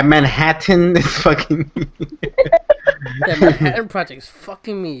that Manhattan is fucking. That Manhattan Project's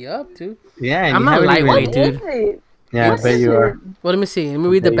fucking me up, dude. Yeah, and I'm you not haven't lightweight, even- dude. What is it? Yeah, I What bet is you it? are. Well, let me see. Let me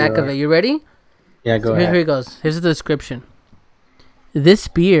read the There back you of are. it. You ready? Yeah, go Here ahead. it goes. Here's the description. This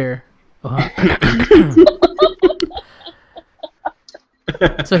beer.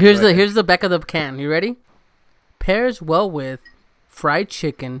 So here's the back of the can. You ready? Pairs well with fried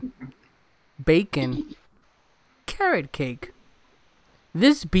chicken, bacon, carrot cake.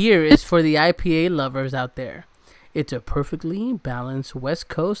 This beer is for the IPA lovers out there. It's a perfectly balanced West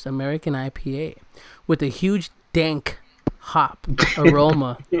Coast American IPA with a huge dank hop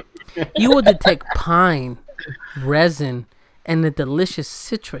aroma. You will detect pine, resin, and a delicious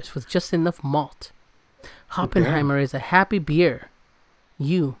citrus with just enough malt. Hoppenheimer is a happy beer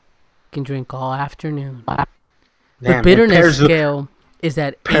you can drink all afternoon. Damn, The it bitterness pairs- scale is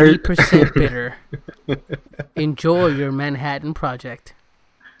at pairs- 80% bitter. Enjoy your Manhattan project.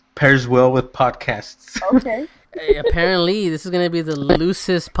 pairs well with podcasts. Okay. Apparently, this is going to be the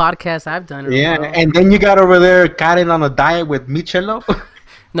loosest podcast I've done in a Yeah, while. and then you got over there Karen on a diet with Michelob.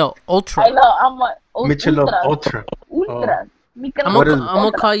 No, Ultra. I know. I'm like Michelob Ultra. Ultra. I'm What gonna, is- I'm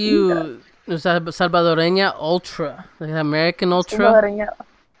gonna call you Salvadoreña Ultra, like American Ultra,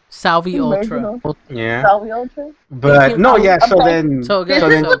 Salvi Ultra. Yeah, Salvi Ultra. but no, yeah. So Okay. then, So, This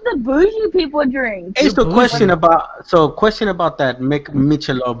guys, is then- what the bougie people drink. hey, so bougie. question about that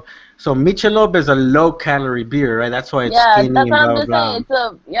Michelob. So Michelob is a low calorie beer, right? That's why it's Yeah, skinny that's and what blah I'm blah just blah.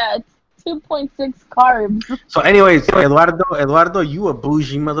 saying. It's 2.6 carbs. So, anyways, Eduardo, you a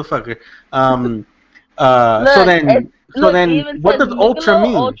bougie motherfucker. So Look, then, Look, it even what says does Ultra Michelob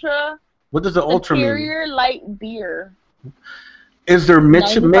mean? Ultra What does the Ultra mean? Superior light beer. Is there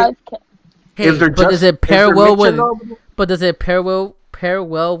 95 hey, is there but does just- it pair is there well with? Michelob? But does it pair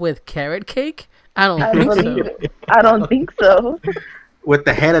well with carrot cake? I don't I think believe so. it. I don't think so. With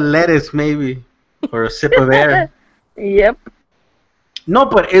the head of lettuce, maybe, or a sip of air. Yep. No,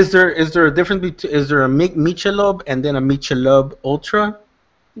 but is there a difference between? Is there a Michelob and then a Michelob Ultra?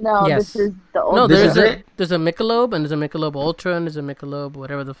 No, Yes. this is the No, Ultra. This there's is a it? there's a Michelob and there's a Michelob Ultra and there's a Michelob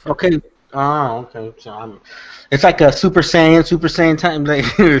whatever the fuck. Okay. Oh, okay. So it's like a Super Saiyan time, like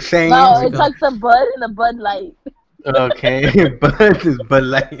Saiyan. No, it's like the Bud and the Bud Light. Okay, but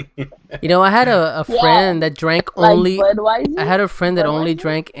like. You know, I had a Yeah. friend that drank Like only. Budweiser. I had a friend that only Budweiser?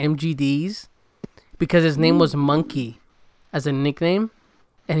 drank MGDs because his name was Monkey as a nickname,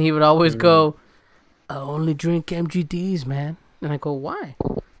 and he would always go, "I only drink MGDs, man." And I go, "Why?"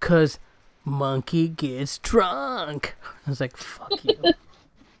 "Cause Monkey gets drunk." I was like, "Fuck you."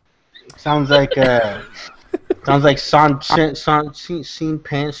 Sounds like Sean Penn. Sean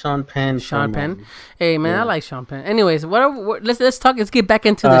from, Penn. Hey man, I yeah. like Sean Penn. Anyways, let's talk. Let's get back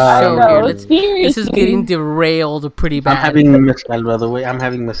into the I show know, here. This is seriously. getting derailed pretty I'm bad. having mezcal by the way.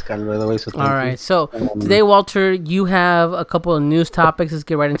 So thank All you. right, so today, Walter, you have a couple of news topics. Let's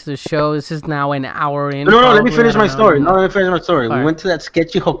get right into the show. This is now an hour in. No, let me probably. finish I my don't story. know. No, let me finish my story. We Alright. went to that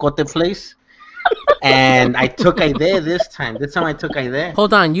sketchy jocote place, and I took Aide this time. This time I took Aide.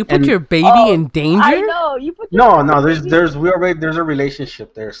 Hold on, you put And- your baby Oh, in danger, I know. You put your No, baby- there's a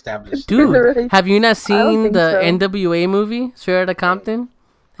relationship there established. dude. Really? Have you not seen think the so. NWA movie Straight Outta Compton?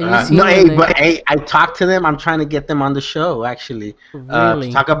 Have you seen No, it? hey, but hey, I talked to them. I'm trying to get them on the show. Actually, Really?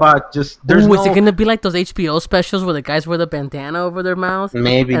 to talk about just there's Ooh, is no it gonna be like those HBO specials where the guys wear the bandana over their mouth?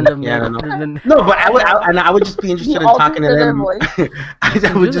 maybe. And the Yeah, I don't know. and then- No, but I would just be interested in alter talking to their them. voice. I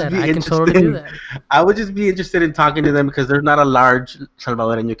can would do just that. be I can interested. totally do that. I would just be interested in talking to them because there's not a large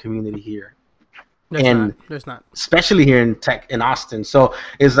Salvadoreño community here, There's and- not. There's not. especially here in Austin. So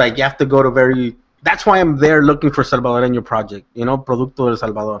it's like you have to go to very. That's why I'm there looking for Salvadoreño project. Producto del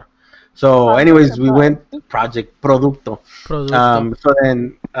Salvador. So, anyways, we went project Producto.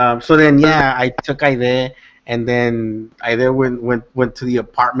 Producto. So then, yeah, I took Aide, And then I then went to the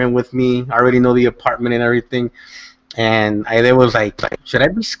apartment with me. I already know the apartment and everything. And I then was like, should I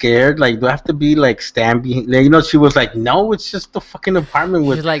be scared? Like, do I have to be like stand behind? You know, she was like, no, it's just the fucking apartment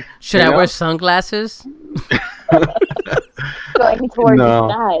with. She's like, should I wear sunglasses? Going towards No.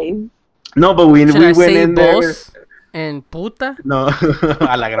 the skies. No, but we Should I went say in there. boss and puta? No,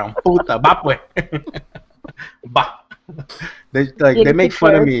 a la gran puta, va pues, va. They make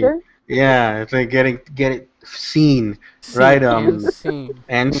fun of me. Yeah, it's like get it seen, right?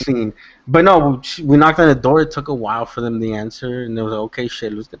 And seen. But no, we knocked on the door. It took a while for them to answer, and they was like, okay,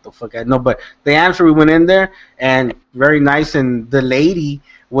 shit, let's get the fuck out. No, but they answered. We went in there, and very nice. And the lady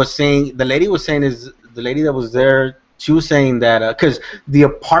was saying is the lady that was there. She was saying that because the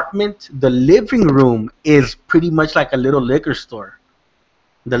apartment, the living room is pretty much like a little liquor store.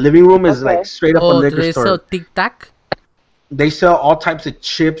 The living room is like straight up a liquor store. Do they sell Tic Tac? They sell all types of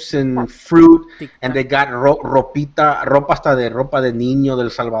chips and fruit, and they got ropa hasta de ropa de niño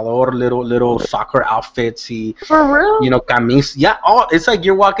del Salvador, little soccer outfits, for real, you know, camis. Yeah, it's like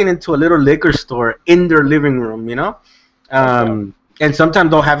you're walking into a little liquor store in their living room, you know. And sometimes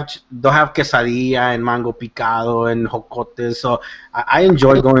they'll have quesadilla and mango picado and jocotes. So I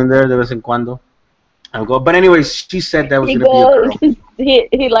enjoy going there de vez en cuando. I'll go. But anyways, she said that was going to be a girl.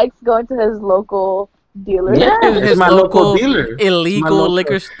 He likes going to his local dealer. Yeah, it's my local dealer. Illegal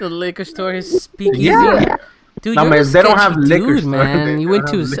liquor store, his speakeasy. Yeah. Dude, no, man, they don't have liquor dude, man. You went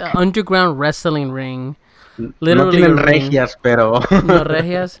to an underground wrestling ring. Literally. No tienen regias, pero. No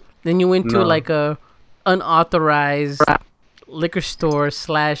regias. Then you went to like a unauthorized liquor store /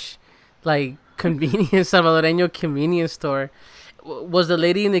 like convenience Salvadoreño convenience store. Was the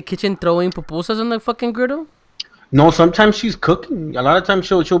lady in the kitchen throwing pupusas on the fucking griddle? No, sometimes she's cooking. A lot of times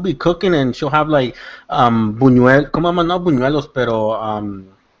she'll be cooking and she'll have like buñuelos, como no buñuelos, pero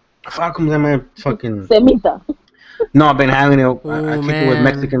 ¿cómo se llama? Fucking semita. No, I've been having it. I keep it with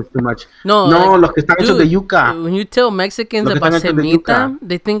Mexicans too much. No, los que están hechos de yuca. When you tell Mexicans about semita,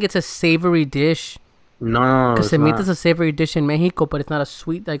 they think it's a savory dish. No, because semita is a savory dish in Mexico, but it's not a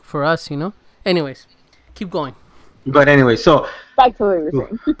sweet like for us, you know. Anyways, keep going. But anyway, so back to what you were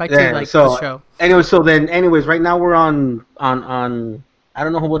saying. Back to the show. Anyway, so then, right now we're on I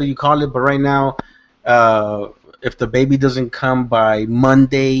don't know what do you call it, but right now, if the baby doesn't come by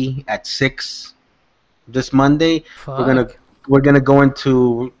Monday at 6, this Monday, we're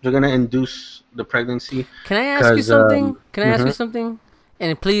gonna induce the pregnancy. Can I ask you something? Can I ask you something?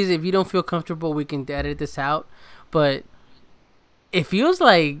 And please, if you don't feel comfortable, we can edit this out. But it feels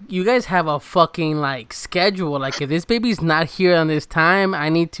like you guys have a fucking like schedule. Like if this baby's not here on this time, I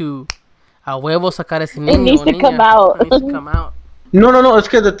need to a huevo sacar ese niño. It needs to come out. It needs to come out. No. It's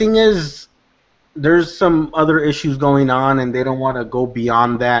because the thing is, there's some other issues going on, and they don't want to go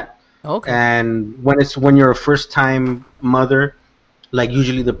beyond that. Okay. And when you're a first time mother, like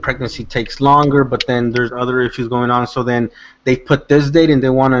usually the pregnancy takes longer, but then there's other issues going on. So then they put this date and they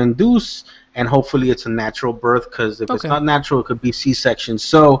want to induce, and hopefully it's a natural birth, because if it's not natural, it could be C-section.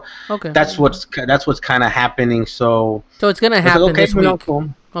 So that's what's kind of happening. So it's gonna happen this week.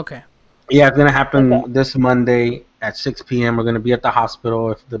 Okay. Yeah, it's gonna happen this Monday at 6 p.m. We're gonna be at the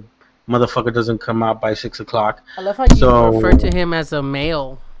hospital if the motherfucker doesn't come out by 6 o'clock. I love how you refer to him as a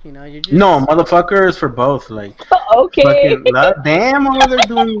male. You know, you're just... No, motherfucker is for both. Like, fucking, damn, over there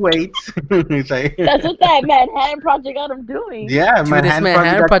doing weights. Like, that's what that Manhattan Project got him doing. Yeah, dude, this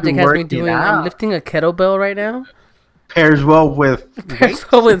Manhattan Project has me doing. I'm lifting a kettlebell right now. Pairs well with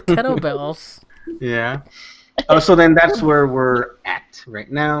kettlebells. Yeah. So then that's where we're at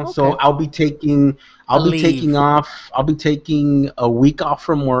right now. Okay. So I'll be taking off. I'll be taking a week off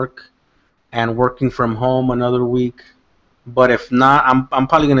from work and working from home another week. But if not, I'm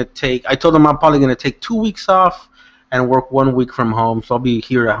probably gonna take. I told them I'm probably gonna take 2 weeks off and work 1 week from home. So I'll be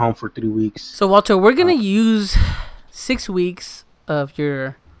here at home for 3 weeks. So Walter, we're gonna use 6 weeks of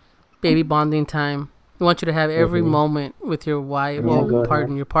your baby bonding time. We want you to have every moment with your wife,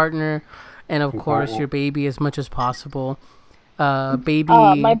 your partner, and of course your baby as much as possible. Baby.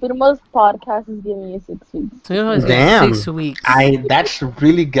 My Primo's podcast is giving you 6 weeks. So damn, 6 weeks. That's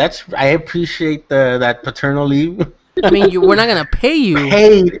really guts. I appreciate that paternal leave. I mean, we're not gonna pay you.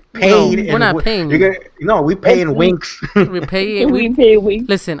 Paid. No, we're not paying you. We pay in winks. We pay winks.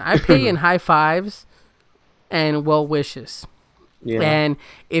 Listen, I pay in high fives and well wishes. Yeah. And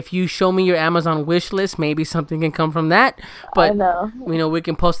if you show me your Amazon wish list, maybe something can come from that. But we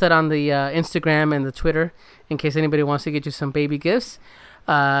can post that on the Instagram and the Twitter in case anybody wants to get you some baby gifts.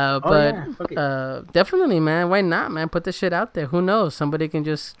 Definitely, man. Why not, man? Put this shit out there. Who knows? Somebody can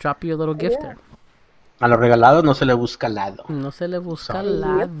just drop you a little gift there. A lo regalado no se le busca lado. No se le busca So-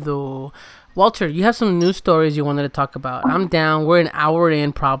 lado. Walter, you have some news stories you wanted to talk about. I'm down. We're an hour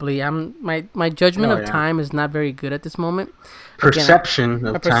in, probably. My judgment Oh, of yeah. time is not very good at this moment. Perception my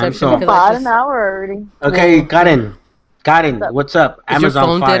of time. perception So, because About just- an hour already. okay, Well, Karen, what's up? Is Amazon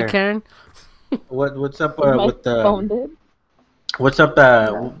your phone Fire. dead, Karen? What's up Is my with the? phone dead? What's up?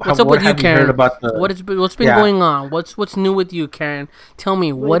 What's up what with you, have you Karen? heard about the? What's been Yeah. going on? What's new with you, Karen? Tell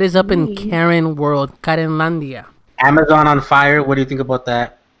me what With is up in me? Karen world, Karenlandia? Amazon on fire. What do you think about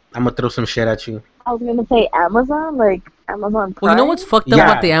that? I'm gonna throw some shit at you. I was gonna say Amazon, like Amazon Prime. Well, you know what's fucked up Yeah,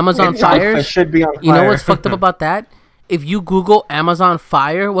 about the Amazon it's on- It fires? should be on fire. You know what's fucked up about that? If you Google Amazon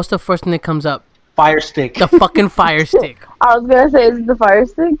Fire, what's the first thing that comes up? Fire stick. The fucking Fire Stick. I was gonna say, is it the Fire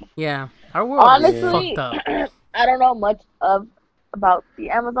Stick? Yeah, our world Honestly, is fucked up. I don't know much about the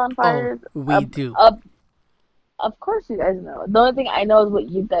Amazon fires. we do. Of course, you guys know. The only thing I know is what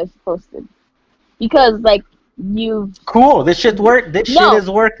you guys posted, because like you. Cool. This shit work. This No. shit is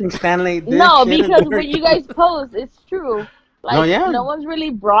working, Stanley. This No, shit is because what working. you guys post, it's true. Like No, yeah. no one's really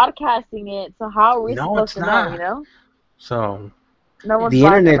broadcasting it, so how are we No, supposed it's to not. know? You know, So no one's the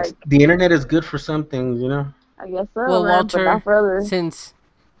broadcasting, internet, like, the internet is good for some things, you know. I guess so. Well, man, Walter, but not for others. Since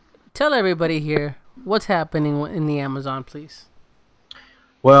tell everybody here what's happening in the Amazon, please.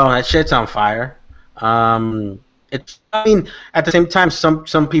 Well, that shit's on fire. It's. I mean, at the same time,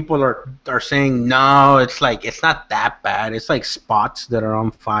 some people are saying no. It's not that bad. It's like spots that are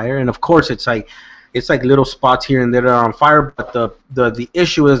on fire, and of course, it's like little spots here and there that are on fire. But the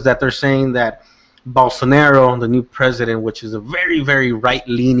issue is that they're saying that Bolsonaro, the new president, which is a very, very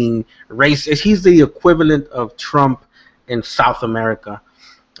right-leaning racist, he's the equivalent of Trump in South America.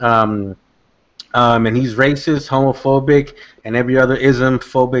 And he's racist, homophobic, and every other ism,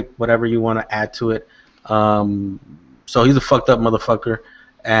 phobic, whatever you want to add to it. So he's a fucked up motherfucker.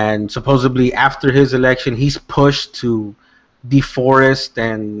 And supposedly after his election, he's pushed to deforest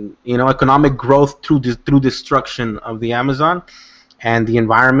and economic growth through destruction of the Amazon and the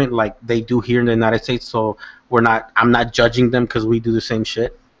environment, like they do here in the United States. So I'm not judging them because we do the same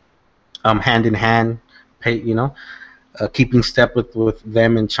shit, hand in hand, keeping step with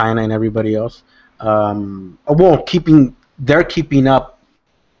them in China and everybody else. They're keeping up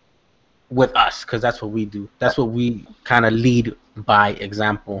with us because that's what we do. That's what we kind of lead by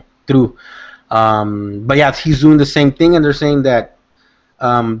example through. But yeah, he's doing the same thing, and they're saying that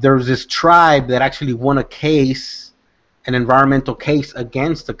there was this tribe that actually won an environmental case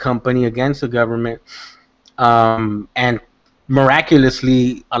against the company, against the government, and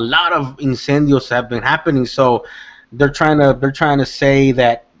miraculously, a lot of incendios have been happening. So they're trying to say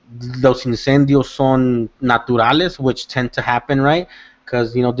that los incendios son naturales, which tend to happen, right?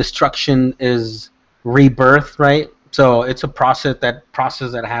 Because destruction is rebirth, right? So it's a process that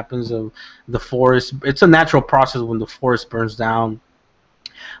happens of the forest. It's a natural process when the forest burns down.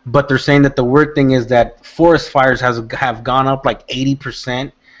 But they're saying that the weird thing is that forest fires have gone up like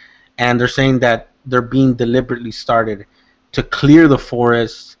 80%, and they're saying that they're being deliberately started to clear the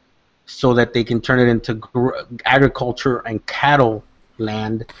forest so that they can turn it into agriculture and cattle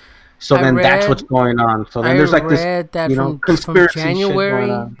land. So that's what's going on. So then there's like this, conspiracy shit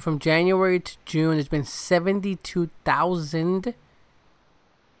going on. From January to June, there's been 72,000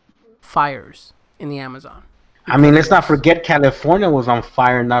 fires in the Amazon. I mean, let's not forget California was on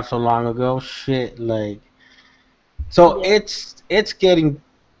fire not so long ago. Shit, like, so it's getting.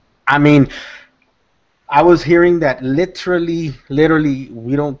 I mean, I was hearing that literally,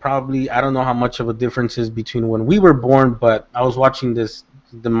 we don't probably. I don't know how much of a difference is between when we were born, but I was watching this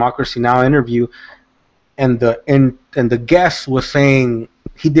Democracy Now! Interview, and the guest was saying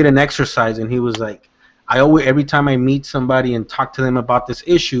he did an exercise, and he was like, every time I meet somebody and talk to them about this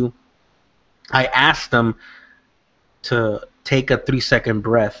issue, I ask them to take a 3-second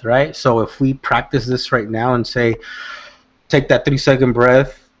breath, right? So if we practice this right now and say, take that 3-second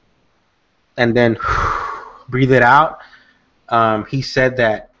breath and then breathe it out, he said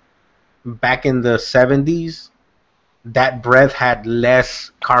that back in the 70s, that breath had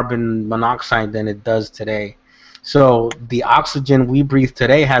less carbon monoxide than it does today. So the oxygen we breathe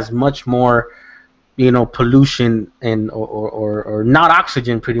today has much more, pollution and or not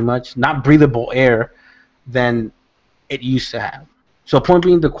oxygen, pretty much, not breathable air than it used to have. So point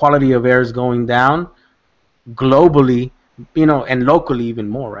being, the quality of air is going down globally, and locally even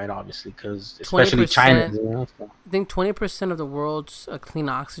more, right? Obviously, because especially China. I think 20% of the world's clean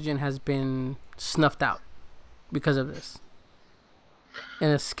oxygen has been snuffed out because of this.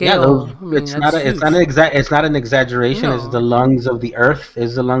 And a scale, it's not an exaggeration. No. It's the lungs of the earth.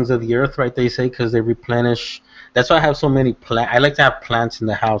 It's the lungs of the earth, right? They say, because they replenish. That's why I have so many plants. I like to have plants in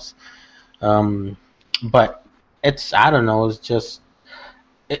the house. But I don't know. It's just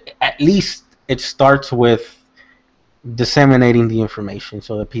at least it starts with disseminating the information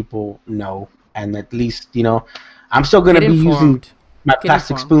so that people know, and at least I'm still gonna Get be using informed. my Get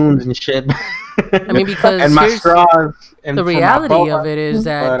plastic informed. spoons and shit. I mean, because and my here's straws and the for my reality boba. of it is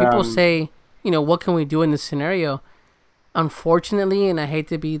that But, people say, what can we do in this scenario? Unfortunately, and I hate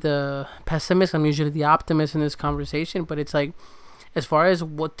to be the pessimist, I'm usually the optimist in this conversation, but it's like, as far as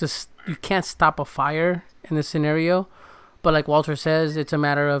you can't stop a fire in this scenario, but like Walter says, it's a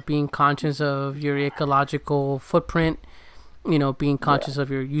matter of being conscious of your ecological footprint, being conscious of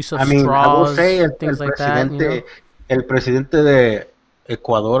your use of I mean, I will straws, say things like that. el presidente de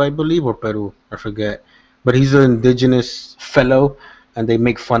Ecuador, I believe, or Peru, I forget, but he's an indigenous fellow, and they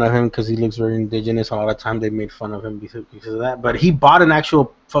make fun of him because he looks very indigenous. A lot of time they made fun of him because of that. But he bought an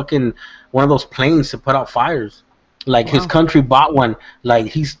actual fucking one of those planes to put out fires. Like his country bought one. Like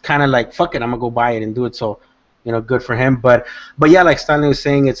he's kind of like, fuck it, I'm gonna go buy it and do it. So, good for him. But yeah, like Stanley was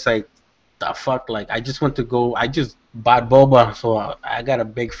saying, it's like, the fuck, like I just bought boba, so I got a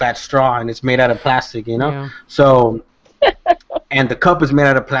big fat straw and it's made out of plastic, Yeah. So and the cup is made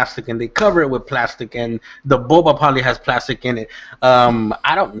out of plastic and they cover it with plastic and the boba probably has plastic in it.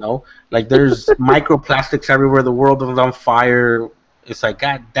 I don't know, like there's microplastics everywhere. The world is on fire. It's like,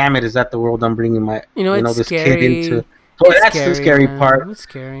 god damn it, is that the world I'm bringing It's this scary. kid into? So that's the scary man. part. It's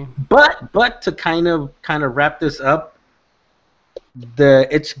scary. But to kind of wrap this up,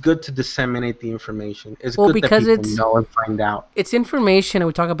 it's good to disseminate the information. It's good because that people know and find out. It's information, and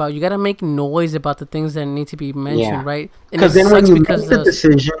we talk about, you got to make noise about the things that need to be mentioned, right? Because then when you make the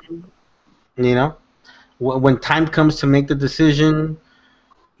decision, when time comes to make the decision,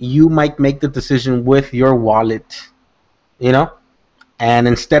 you might make the decision with your wallet, and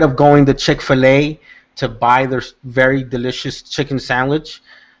instead of going to Chick-fil-A to buy their very delicious chicken sandwich,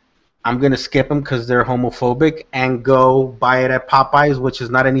 I'm going to skip them because they're homophobic and go buy it at Popeyes, which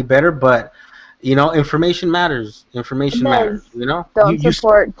is not any better. But, information matters. Information matters, Don't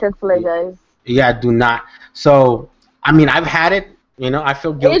support Chick-fil-A, guys. Yeah, do not. So, I mean, I've had it. I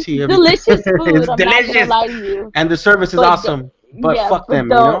feel guilty. It's delicious food. It's I'm delicious. not going to lie to you. And the service is awesome. But fuck them,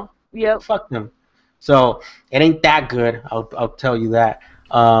 Yep. Fuck them. So, it ain't that good. I'll tell you that.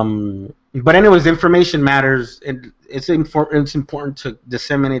 But anyways, information matters. It's important to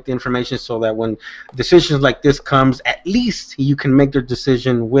disseminate the information so that when decisions like this comes, at least you can make your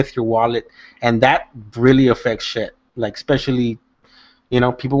decision with your wallet, and that really affects shit. Like especially,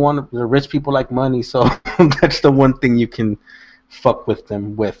 the rich people like money, so that's the one thing you can fuck with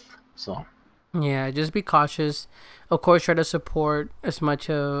them with. So yeah, just be cautious. Of course, try to support as much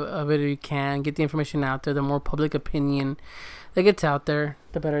of it as you can. Get the information out there. The more public opinion that gets out there,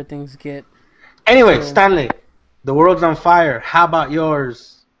 the better things get. Anyway, Stanley, the world's on fire. How about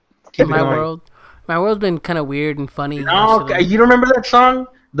yours? My world's been kind of weird and funny. You remember that song?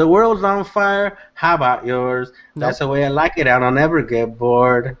 The world's on fire. How about yours? Nope. That's the way I like it. I don't ever get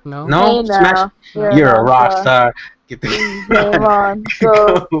bored. No. Hey, Smash. You're a rock star. Get the Come on,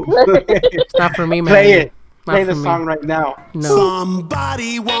 go. It's not for me, man. Play it. Not Play the me. song right now. No.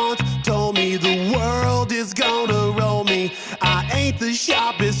 Somebody once told me the world is gonna roll me. I ain't the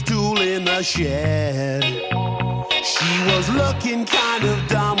sharpest tool in the shed. She was looking kind of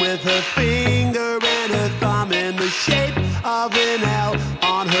dumb with her finger and her thumb in the shape of an L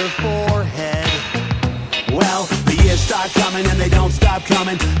on her forehead. Well, the years start coming and they don't stop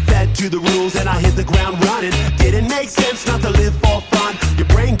coming. Fed to the rules and I hit the ground running. Didn't make sense not to live for fun. Your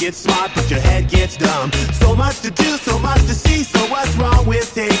brain gets smart but your head gets dumb. So much to do, so much to see. So what's wrong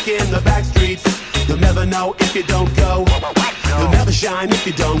with taking the back streets? You'll never know if you don't go. You'll never shine if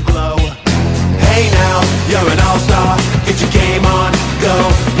you don't glow. Hey now, you're an all-star. Get your game on, go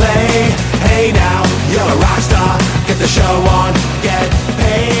play. Hey now, you're a rock star. Get the show on, get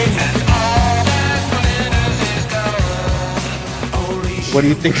paid. What do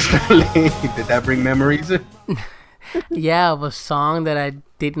you think, Stanley? Did that bring memories? Yeah, of a song that I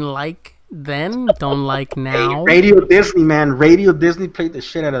didn't like then, don't like now. Hey, Radio Disney, man. Radio Disney played the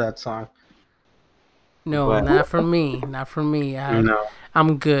shit out of that song. No, But- not for me. Not for me. No.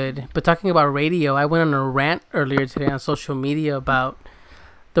 I'm good. But talking about radio, I went on a rant earlier today on social media about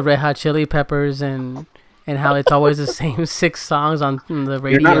the Red Hot Chili Peppers and how it's always the same 6 songs on the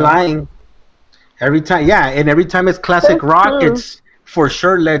radio. You're not lying. Every time it's classic rock, true. it's for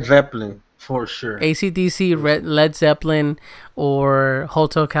sure Led Zeppelin. For sure. AC/DC, Led Zeppelin, or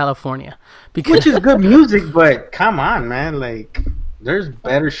Hotel California. Because Which is good music, but come on, man. Like, there's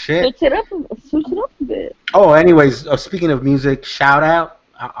better shit. Switch it up a bit. Oh, anyways, speaking of music, shout out.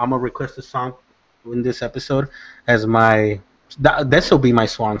 I'm going to request a song in this episode as my This will be my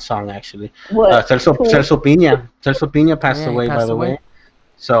swan song, actually. What? Celso, Cool. Celso Pina passed Yeah, he away, by passed the away. way.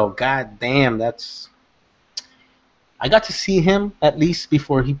 So, god damn, that's. I got to see him at least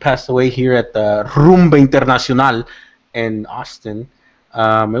before he passed away here at the Rumba Internacional in Austin.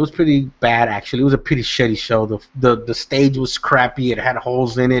 It was pretty bad, actually. It was a pretty shitty show. The stage was crappy. It had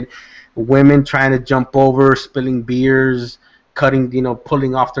holes in it. Women trying to jump over, spilling beers, cutting,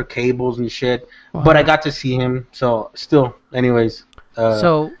 pulling off their cables and shit. Wow. But I got to see him. So still, anyways,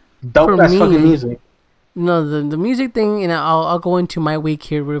 So dope for ass fucking me, music. no, the music thing, and I'll go into my week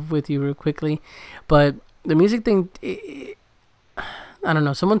here with you real quickly, but the music thing, I don't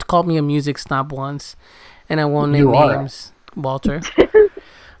know. Someone called me a music snob once, and I won't name You are. names, Walter.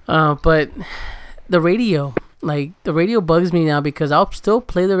 But the radio, like the radio bugs me now because I'll still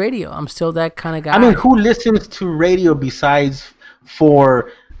play the radio. I'm still that kind of guy. I mean, who listens to radio besides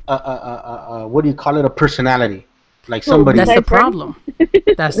for what do you call it, a personality, like somebody? That's the Like, problem.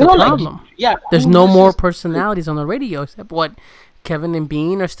 That's the You know, like, problem. yeah, There's who no more listens- personalities on the radio except what Kevin and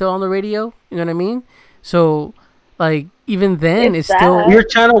Bean are still on the radio. You know what I mean? So, like, even then, It's it's still sad. Clear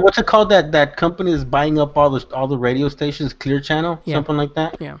Channel. What's it called? That company is buying up all the radio stations. Clear Channel, Yeah. something like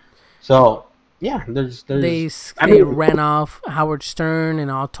that. Yeah. So yeah, there's. they I they mean- ran off Howard Stern and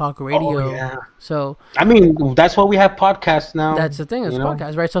All Talk Radio. Oh, yeah. So I mean, that's why we have podcasts now. that's the thing. It's you know?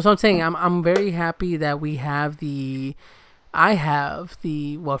 podcast, right? So I'm saying I'm very happy that we have I have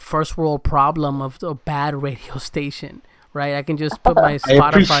the first world problem of the bad radio station. Right, I can just put my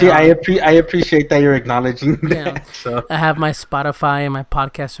Spotify. I appreciate that you're acknowledging Yeah. that. So I have my Spotify and my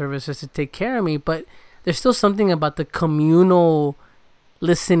podcast services to take care of me, but there's still something about the communal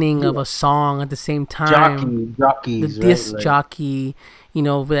listening of a song at the same time. jockeys, The right? disc Like- jockey,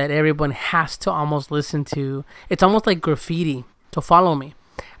 that everyone has to almost listen to. It's almost like graffiti. So follow me.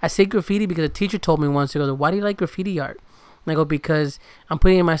 I say graffiti because a teacher told me once, he goes, "Why do you like graffiti art?" And I go, because I'm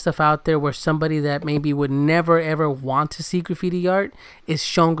putting my stuff out there where somebody that maybe would never ever want to see graffiti art is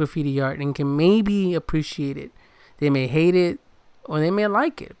shown graffiti art and can maybe appreciate it. They may hate it or they may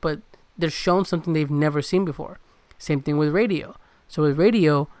like it, but they're shown something they've never seen before. Same thing with radio. So with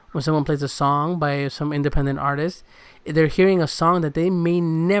radio, when someone plays a song by some independent artist, they're hearing a song that they may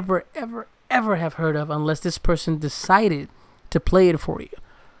never ever ever have heard of unless this person decided to play it for you.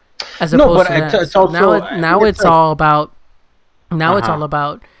 As No, opposed but to it's- that. it's also- now it's it's like- all about it's Uh-huh. all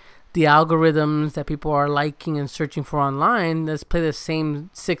about the algorithms that people are liking and searching for online. Let's play the same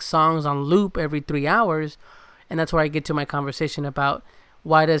 6 songs on loop every 3 hours, and that's where I get to my conversation about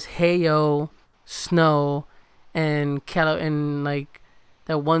why does Heyo, Snow, and like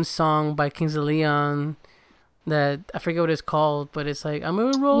that one song by Kings of Leon that I forget what it's called, but it's like I'm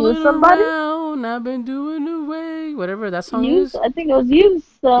gonna roll it Somebody? around. I've been doing away, whatever that song You, is. I think it was you,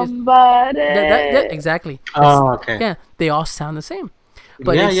 somebody. That exactly. Oh, okay. Yeah, they all sound the same.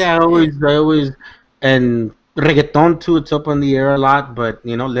 But yeah, it's- I always, and reggaeton too. It's up in the air a lot, but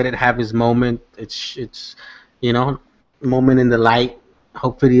let it have its moment. It's moment in the light.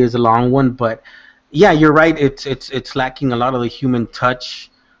 Hopefully, it's a long one, but yeah, you're right. It's lacking a lot of the human touch.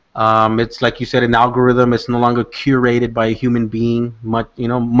 It's like you said, an algorithm. It's no longer curated by a human being.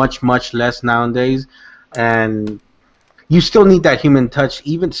 Much less nowadays, and you still need that human touch.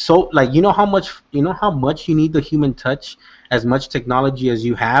 Even so, like how much you need the human touch. As much technology as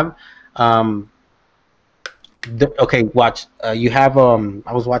you have, okay. Watch. You have.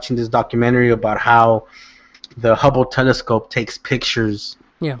 I was watching this documentary about how the Hubble telescope takes pictures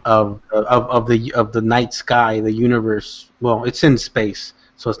Yeah. of the night sky, the universe. Well, it's in space,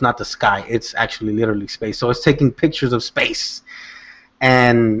 so it's not the sky. It's actually literally space. So it's taking pictures of space,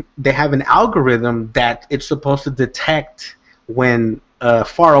 and they have an algorithm that it's supposed to detect when a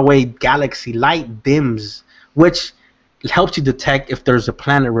faraway galaxy light dims, which helps you detect if there's a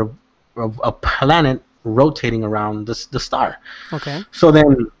planet rotating around the star. Okay. So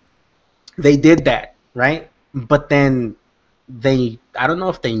then they did that, right? But then I don't know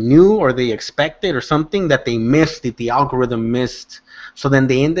if they knew or they expected or something that they missed it, the algorithm missed. So then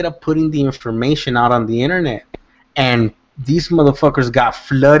they ended up putting the information out on the internet, and these motherfuckers got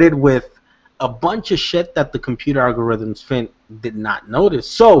flooded with a bunch of shit that the computer algorithms did not notice.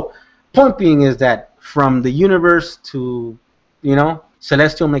 So point being is that from the universe to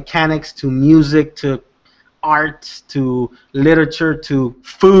celestial mechanics to music to art to literature to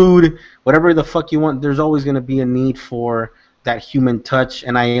food, whatever the fuck you want, there's always going to be a need for that human touch.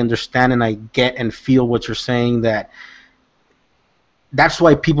 And I understand and I get and feel what you're saying, that's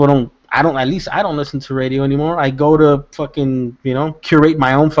why people I don't listen to radio anymore. I go to fucking curate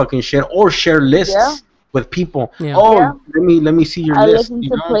my own fucking shit or share lists with people. Yeah. Oh, Yeah. let me see your I list. listen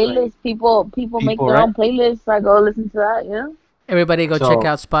to playlists. People make their own playlists. I go listen to that. Yeah. Everybody go So- check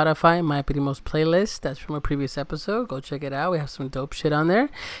out Spotify, My Primo's playlist. That's from a previous episode. Go check it out. We have some dope shit on there.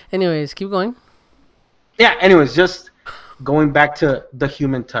 Anyways, keep going. Yeah, anyways, just going back to the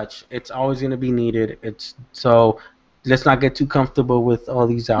human touch. It's always going to be needed. It's so let's not get too comfortable with all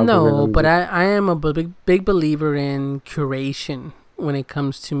these algorithms. No, but I am a big believer in curation when it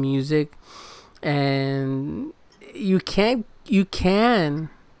comes to music. And you can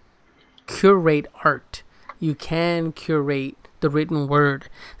curate art. You can curate the written word.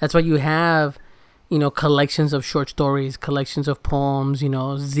 That's why you have, collections of short stories, collections of poems,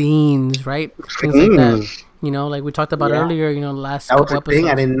 zines, right? Things like that. Like we talked about earlier, last that was couple a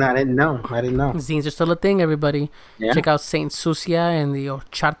episodes. thing. I didn't know. Zines are still a thing, everybody. Yeah. Check out Saint Sucia and the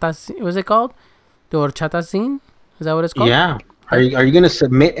Horchata. What was it called? The Horchata zine? Is that what it's called? Yeah. Are you gonna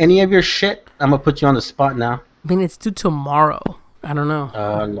submit any of your shit? I'm gonna put you on the spot now. I mean, it's due tomorrow. I don't know.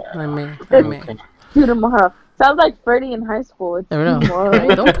 I may. Okay. Two tomorrow. Sounds like Freddie in high school. It's I don't know. tomorrow.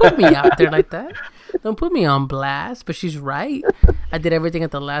 Right? Don't put me out there like that. Don't put me on blast. But she's right. I did everything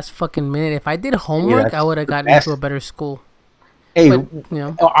at the last fucking minute. If I did homework, that's I would have gotten best. into a better school. Hey, But,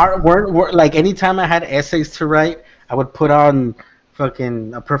 we're like anytime I had essays to write, I would put on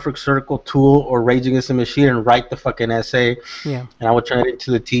fucking A Perfect Circle, Tool, or Rage Against the Machine and write the fucking essay. yeah. And I would turn it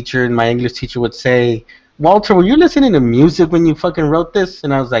to the teacher, and my English teacher would say, "Walter, were you listening to music when you fucking wrote this?"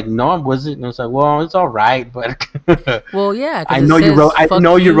 And I was like, "No, I wasn't." And I was like, "Well, it's all right, but Well, yeah. 'cause I it know you says, wrote. I "Fuck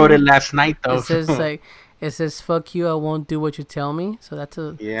know you wrote it last night, though." It says "fuck you." I won't do what you tell me. So that's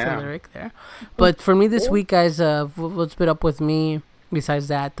a Yeah. lyric there. But for me this week, guys, what's been up with me besides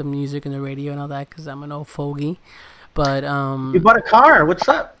that, the music and the radio and all that, because I'm an old fogey. But You bought a car. What's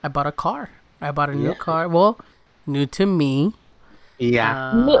up? I bought a car. I bought a new Yeah. car. Well, new to me.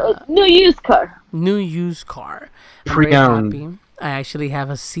 Yeah. New used car. New used car. I'm very Pre-owned. happy. I actually have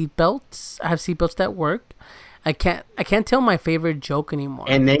a seatbelt. I have seatbelts that work. I can't tell my favorite joke anymore.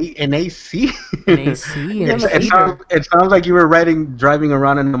 An AC. An AC and a heater. It sounds like you were driving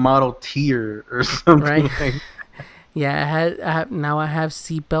around in a Model T or something. Right. Like. Yeah, now I have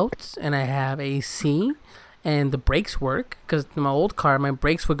seatbelts and I have AC, and the brakes work. Because my old car, my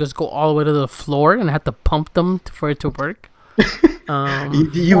brakes would just go all the way to the floor, and I had to pump them for it to work.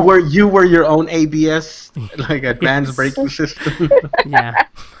 You were your own ABS, like advanced Yes. braking system. Yeah,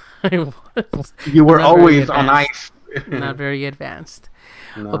 I was You were Not very always on advanced. ice. not very advanced.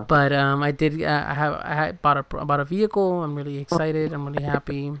 No. But I did. I bought a vehicle. I'm really excited. I'm really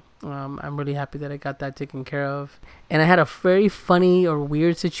happy. I'm really happy that I got that taken care of. And I had a very funny or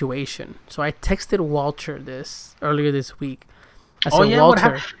weird situation. So I texted Walter earlier this week. I said, Oh yeah,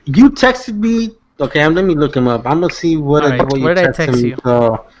 Walter. you texted me. Okay, let me look him up. I'm gonna see what Alright, what you where did I texted text me. you?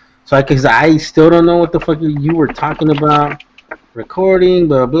 Because I still don't know what the fuck you were talking about. Recording,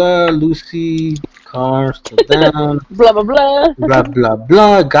 blah blah. Lucy, car, still down. Blah blah blah. Blah blah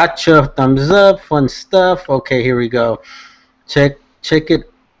blah. Gotcha. Thumbs up. Fun stuff. Okay, here we go. Check it.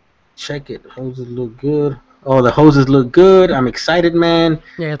 Hoses look good. Oh, the hoses look good. I'm excited, man.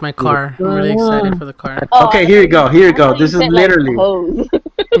 Yeah, it's my car. I'm really excited for the car. Oh, Okay, I here you go. thought Here you go. you This is said, like, literally, hose.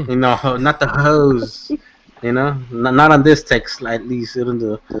 not the hose. Not on this text. At least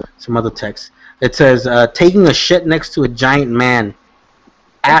on some other text. It says, "Taking a shit next to a giant man.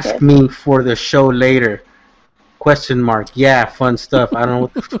 Ask Okay. me for the show later." ? Yeah, fun stuff. I don't know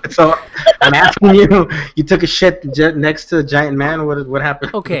what the fuck. So I'm asking you. You took a shit next to a giant man. What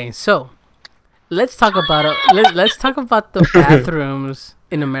happened? Okay, so let's talk about let's talk about the bathrooms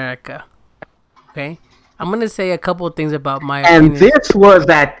in America. Okay, I'm gonna say a couple of things about my And opinion. this was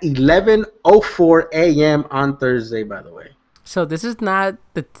at 11:04 a.m. on Thursday, by the way. So this is not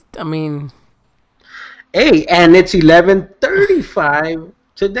the. I mean, Hey, and it's 11:35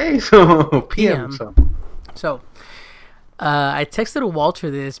 today, so PM. PM. So I texted Walter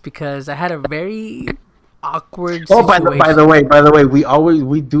this because I had a very awkward Oh, situation. by the way,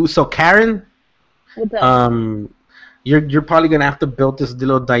 we do. So Karen, What's up? you're probably gonna have to build this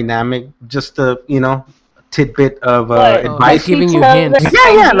little dynamic, just a tidbit of What? advice. Giving Each you other hints.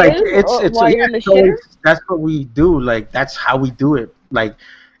 Yeah, like ideas it's while yeah, you're in the so shitter? that's what we do. Like that's how we do it. Like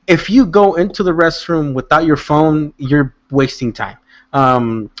if you go into the restroom without your phone, you're wasting time.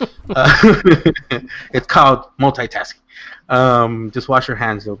 It's called multitasking. Just wash your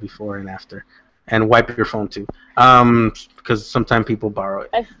hands though before and after, and wipe your phone too. Because sometimes people borrow it.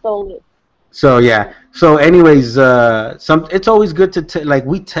 I stole it. So yeah. So anyways, it's always good to like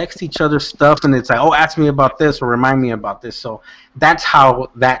we text each other stuff, and it's like, oh, ask me about this or remind me about this. So that's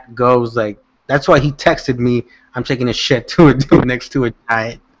how that goes. Like that's why he texted me. I'm taking a shit to a dude next to a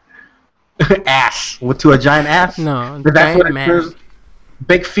giant ass. To a giant ass? No, That's giant what it man. feels-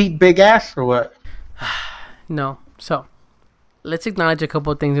 Big feet, big ass, or what? No. So let's acknowledge a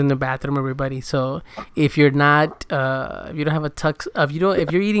couple of things in the bathroom, everybody. So if you're not, if you don't have a tux,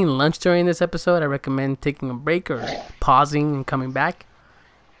 if you're eating lunch during this episode, I recommend taking a break or pausing and coming back.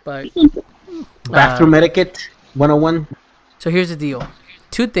 But Bathroom etiquette 101. so here's the deal.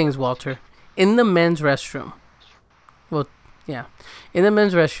 Two things, Walter. In the men's restroom. Well, yeah. In the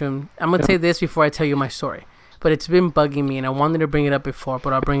men's restroom, I'm going to say this before I tell you my story. But it's been bugging me, and I wanted to bring it up before,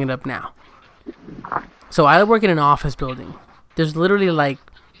 but I'll bring it up now. So I work in an office building. There's literally like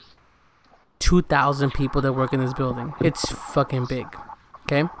 2,000 people that work in this building. It's fucking big.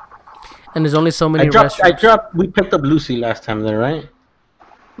 Okay? And there's only so many restrooms. We picked up Lucy last time there, right?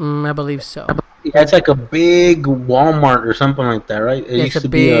 I believe so. Yeah, it's like a big Walmart or something like that, right? Yeah, it's a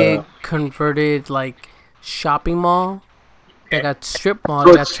big converted like shopping mall. They got strip mall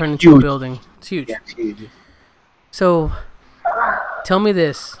that got turned into a building. It's huge. Yeah, it's huge. So, tell me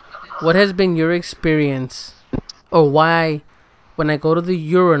this. What has been your experience, or why, when I go to the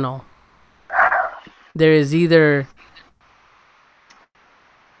urinal, there is either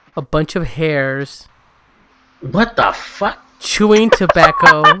a bunch of hairs, What the fuck? chewing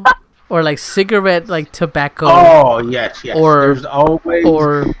tobacco, or like cigarette like tobacco. Oh yes. Or- There's always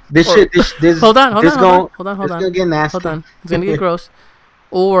this or- shit. This Hold on. This Hold on. gonna get nasty. Hold on. It's gonna get gross.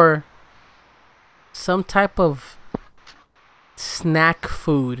 Or some type of snack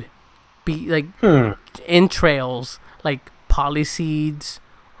food, be like entrails, like polyseeds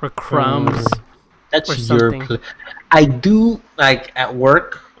or crumbs. That's or your. something. I do like at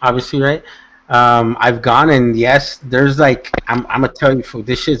work, obviously, right? I've gone and yes, there's like I'm gonna tell you, fool,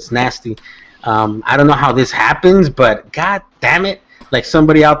 this shit's nasty. I don't know how this happens, but god damn it, like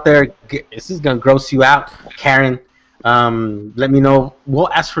somebody out there, this is gonna gross you out, Karen. Let me know. We'll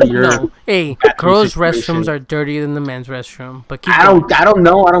ask for your. No. Hey, bathroom girls' situation. restrooms are dirtier than the men's restroom. But keep I going. don't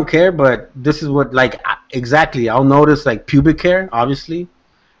know. I don't care. But this is what exactly. I'll notice like pubic hair, obviously.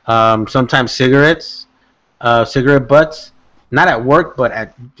 Sometimes cigarettes, cigarette butts. Not at work, but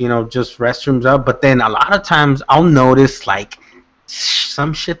at just restrooms up. But then a lot of times I'll notice like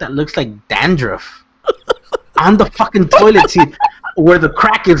some shit that looks like dandruff on the fucking toilet seat where the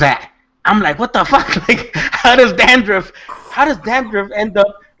crack is at. I'm like, what the fuck? Like, how does dandruff end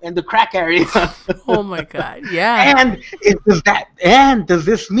up in the crack area? Oh my god! Yeah. And does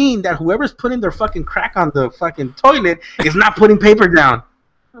this mean that whoever's putting their fucking crack on the fucking toilet is not putting paper down?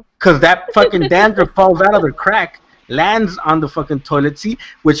 Because that fucking dandruff falls out of their crack, lands on the fucking toilet seat,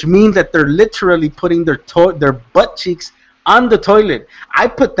 which means that they're literally putting their butt cheeks on the toilet. I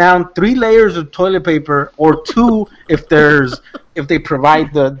put down 3 layers of toilet paper, or 2 if they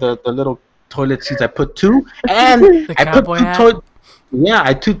provide the little toilet seats. I put 2, and The I put cowboy 2 hat? yeah,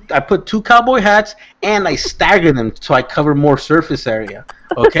 I put 2 cowboy hats, and I stagger them so I cover more surface area.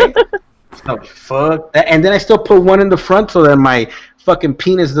 Okay. So fuck that, and then I still put 1 in the front so that my fucking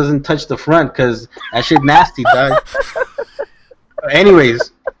penis doesn't touch the front, because that shit nasty, dog.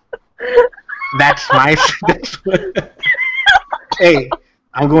 Anyways, that's my. Hey,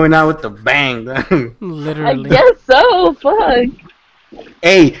 I'm going out with the bang. I Literally. guess so. Fuck.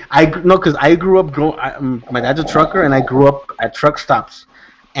 Hey, because I grew up. My dad's a trucker, and I grew up at truck stops.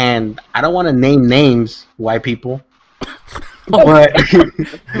 And I don't want to name names, white people. But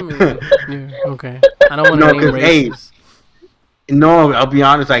Yeah, okay. I don't want to No, name 'cause, hey, races. no, I'll be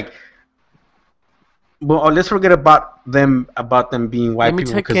honest. Like, well, let's forget about them being white Let me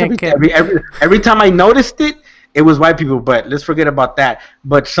people. check- Because every time I noticed it, it was white people. But let's forget about that.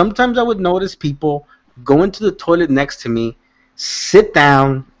 But sometimes I would notice people go into the toilet next to me, sit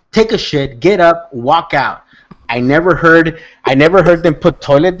down, take a shit, get up, walk out. I never heard them put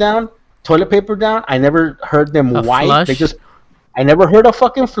toilet paper down. I never heard them A wipe. flush? I never heard a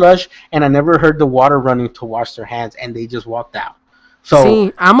fucking flush, and I never heard the water running to wash their hands, and they just walked out. So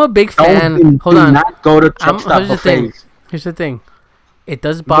See, I'm a big fan. Hold do on. not go to truck stop Here's the thing. buffets. Here's the thing. It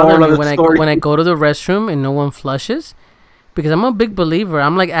does bother Moral me of the when story. I go to the restroom and no one flushes, because I'm a big believer.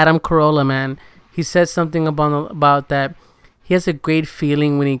 I'm like Adam Carolla, man. He said something about that. He has a great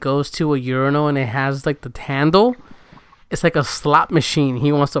feeling when he goes to a urinal and it has like the handle. It's like a slot machine.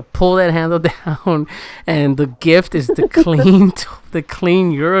 He wants to pull that handle down, and the gift is the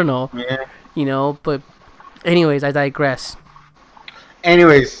clean urinal. Yeah. But anyways, I digress.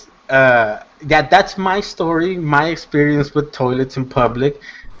 Anyways, that's my story, my experience with toilets in public.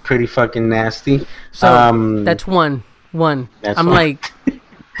 Pretty fucking nasty. So that's one. That's I'm one. like,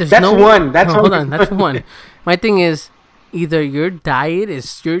 there's That's no one. That's no, hold only on. That's one. one. My thing is, either your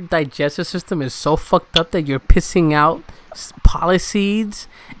digestive system is so fucked up that you're pissing out polyseeds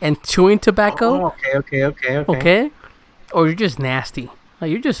and chewing tobacco. Oh, okay. Okay, or you're just nasty. Like,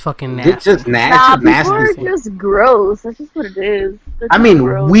 you're just fucking It's nasty. just Nah, people nasty. are just gross. That's just what it is. They're I just mean,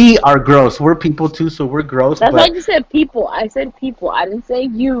 gross. we are gross. We're people too, so we're gross. That's why I But just said people. I said people. I didn't say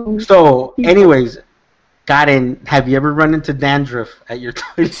you. so, People. anyways, Karen, have you ever run into dandruff at your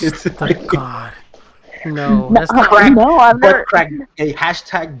toilets? Oh, God. No. No, That's no, I've never. Butt crack. A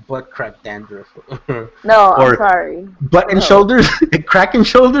hashtag butt crack dandruff. No, or- I'm sorry. Butt and No. shoulders. Crack and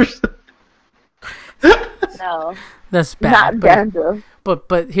shoulders. No, that's bad. not dandruff.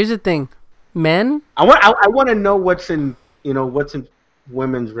 But here's the thing. Men, I want to know what's in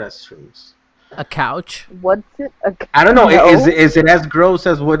women's restrooms. a couch. What's it? I don't know. No. Is it as gross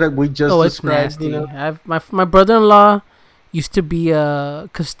as what we just Oh, it's described? nasty. You know? My brother-in-law used to be a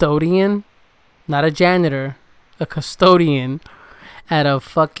custodian, not a janitor, a custodian at a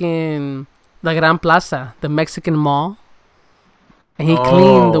fucking La Gran Plaza, the Mexican mall. And he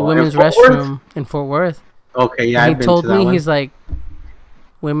cleaned the Oh, in women's Fort Worth? restroom in Fort Worth. Okay, yeah, And I've he been told to that me, one. he's like,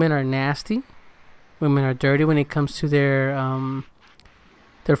 women are nasty. Women are dirty when it comes to their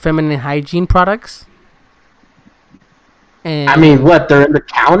feminine hygiene products. And I mean, what? They're in the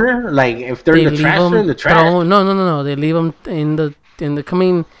counter? Like, if they're in the leave trash, they're in the trash. No. They leave them in the. I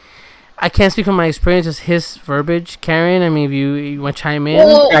mean, I can't speak from my experience. It's his verbiage, Karen. I mean, if you want to chime in,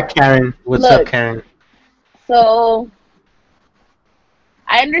 Well, Yeah, Karen. What's up, Look. Karen? So,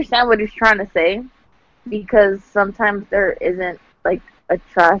 I understand what he's trying to say, because sometimes there isn't like a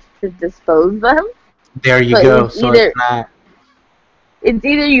trash to dispose them. There you So go. it's So either- it's not. It's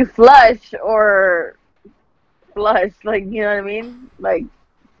either you flush or flush, like, you know what I mean? Like,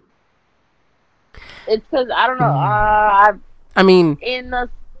 it's because I don't know. I mean, In the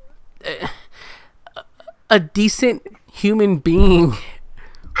a decent human being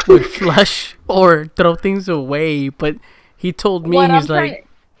would flush or throw things away, but he told me, what I'm he's like,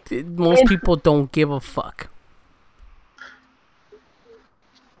 most it's- people don't give a fuck.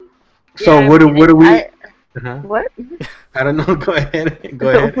 So yeah, I what do mean, we? I- what? I don't know. Go ahead. Go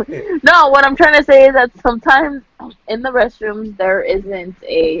ahead. No, what I'm trying to say is that sometimes in the restrooms there isn't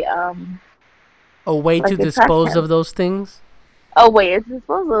A way Like to a trash dispose can. of those things. a way to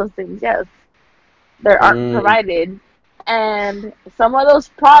dispose of those things. Yes, there aren't Mm. provided, and some of those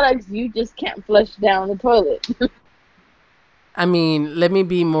products you just can't flush down the toilet. I mean, let me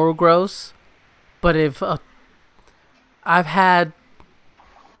be more gross, but if I've had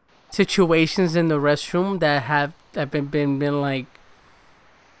situations in the restroom that have been like,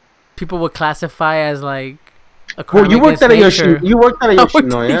 people would classify as like a crime Well, you worked at a against nature. You worked at a I worked at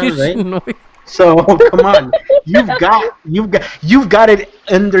Yoshinoya, right? Yoshinoya. So come on, you've got it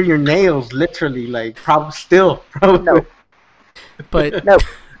under your nails, literally. Like, probably. No, But no.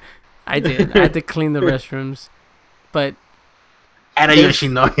 I did. I had to clean the restrooms. But At a There's-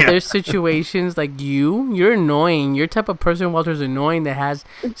 Yoshinoya. there's situations like you're annoying. You're the type of person, Walter's annoying, that has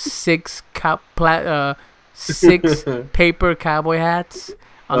six paper cowboy hats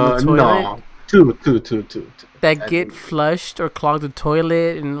on the toilet No, two. that get flushed or clog the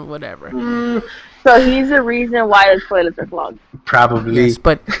toilet and whatever. So he's the reason why the toilets are clogged. Probably. Yes,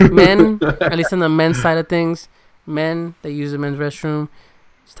 but men, at least on the men's side of things, men that use the men's restroom,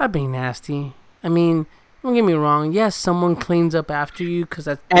 stop being nasty. I mean, don't get me wrong. Yes, someone cleans up after you because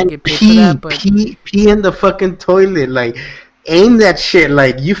they And get paid for that. But pee in the fucking toilet. Like, aim that shit.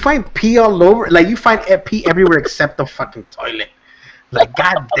 Like, you find pee all over. Like, you find pee everywhere except the fucking toilet. Like,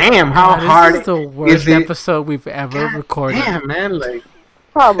 goddamn, how God, hard this is the worst it? episode we've ever recorded. Damn, man. Like,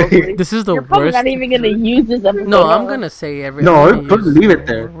 Probably. This is the You're probably worst. not even gonna use this episode. No, I'm gonna say every. No, I'm gonna leave it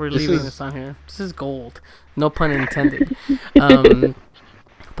there. We're This leaving is- this on here. This is gold. No pun intended.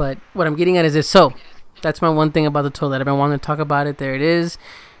 But what I'm getting at is this. So, that's my one thing about the toilet. I've been wanting to talk about it. There it is.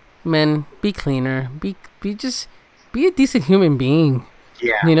 Men, be cleaner. Be a decent human being.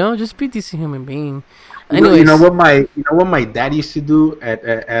 yeah. You know, just be a decent human being. You Anyways, know what my dad used to do at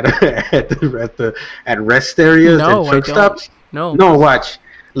rest areas No, and I truck don't. stops? no. No, watch.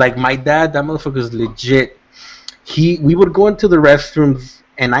 Like, my dad, that motherfucker's legit. We would go into the restrooms,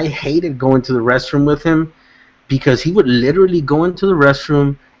 and I hated going to the restroom with him because he would literally go into the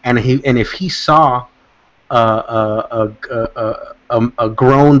restroom, and if he saw a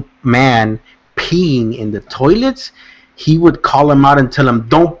grown man peeing in the toilets, he would call him out and tell him,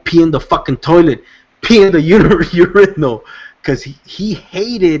 "Don't pee in the fucking toilet, pee in the urinal," because he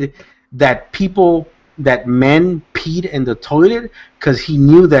hated that men peed in the toilet, because he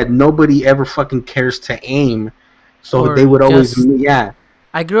knew that nobody ever fucking cares to aim, so Or they would always just-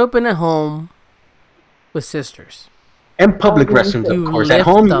 I grew up in a home with sisters. and public Oh, restrooms, You of course. lift At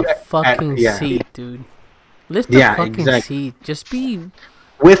home, the you- fucking yeah. seat, dude. Lift the Yeah, fucking exactly. seat. Just be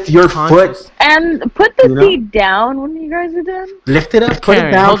with your conscious. foot. And put the You know? seat down when you guys are done. Lift it up, put Karen,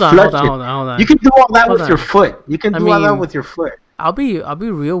 it down, hold on, flush hold on, it. hold on, hold on. You can do all that Hold with on. your foot. You can I do all that mean- with your foot. I'll be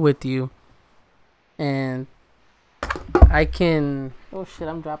real with you, and I can. Oh shit!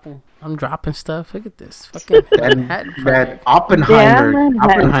 I'm dropping stuff. Look at this fucking Manhattan That Project. Oppenheimer, Yeah,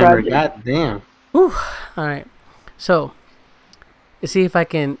 Manhattan Project. God damn. Whew. All right, so let's see if I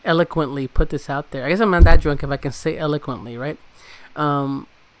can eloquently put this out there. I guess I'm not that drunk if I can say eloquently, right?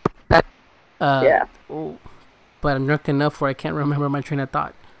 Yeah. Oh, but I'm drunk enough where I can't remember my train of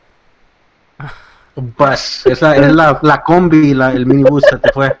thought. Bus. Es la combi, el minibús se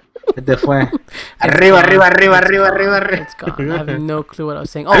te fue. Se te fue. Arriba, gone. arriba, arriba, It's arriba, gone. arriba, arriba. It's gone. I have no clue what I was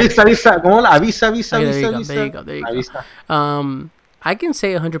saying. Oh, Avisa, avisa. ¿Cómo la? Avisa, avisa, okay, avisa, there you go. There you go. avisa. I can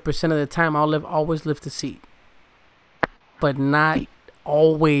say 100% of the time always lift the seat, but not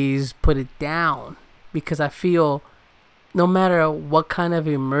always put it down, because I feel no matter what kind of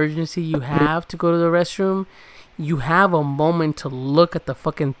emergency you have to go to the restroom, you have a moment to look at the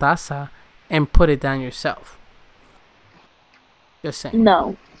fucking taza and put it down yourself. Just saying.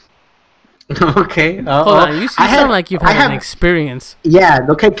 No. Okay. Hold on, you sound like you've had an experience. Yeah.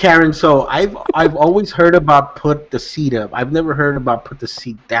 Okay, Karen. So I've always heard about put the seat up. I've never heard about put the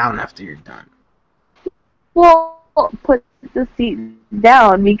seat down after you're done. Well, put the seat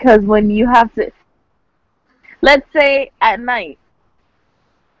down, because when you have to, let's say at night,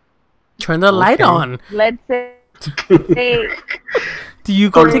 Turn the light Okay. on. let's say Do you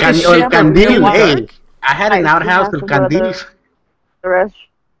go Or take a el shit? candil. walk Hey, I had an I outhouse have of to go to candils. the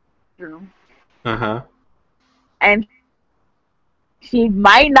restroom, Uh-huh. and she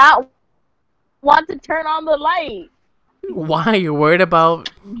might not want to turn on the light. Why? You're worried about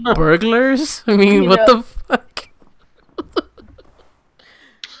burglars? I mean, You what know- the fuck?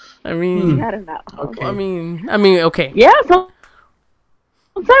 I mean, I don't know. Okay. I mean, okay. Yeah, so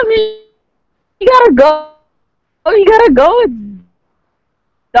sometimes you gotta go. Oh, you gotta go. It's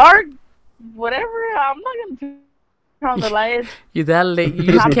dark. Whatever. I'm not gonna turn on the lights. You're that late. You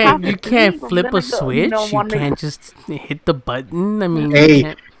I'm just can't. half You can't asleep. I'm flip gonna a go- switch. don't You wanna- can't just hit the button. I mean, you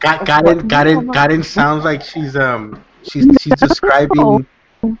Hey, can't. Karen sounds like she's describing.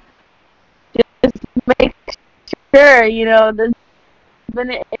 Just make sure there's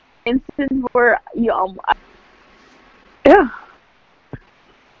been an instance where yeah.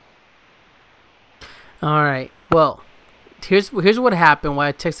 All right. Well, here's what happened. Why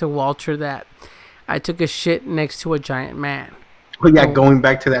I texted Walter that I took a shit next to a giant man. Oh yeah, going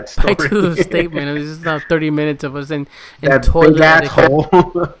back to that story. Back to the statement. It was just now 30 minutes of us in that toilet big etiquette.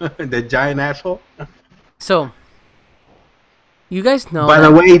 asshole, the giant asshole. So, you guys know. By that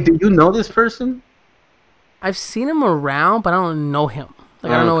the way, do you know this person? I've seen him around, but I don't know him.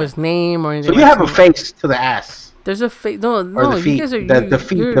 Like I don't know Okay. his name or anything. So you like have a that. face to the ass, There's a face. No, or no. the feet. You guys are the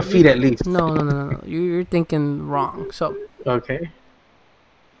feet, the feet at least. No. You're thinking wrong. So Okay.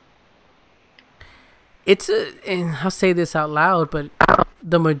 it's and I'll say this out loud, but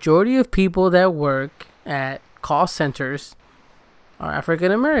the majority of people that work at call centers are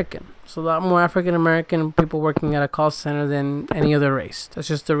African American. So a lot more African American people working at a call center than any other race. That's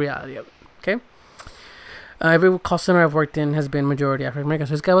just the reality of it. Okay. Every call center I've worked in has been majority African American.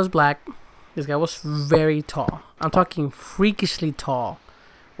 So this guy was black. This guy was very tall. I'm talking freakishly tall,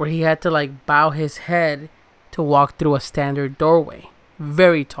 where he had to like bow his head to walk through a standard doorway.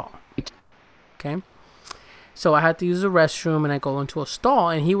 Very tall. Okay. So I had to use the restroom, and I go into a stall,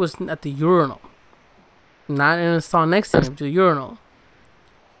 and he was at the urinal. Not in a stall next to him, to the urinal.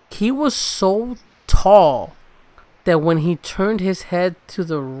 He was so tall that when he turned his head to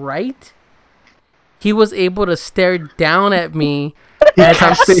the right, he was able to stare down at me as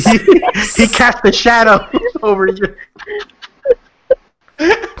I'm He cast a shadow over you.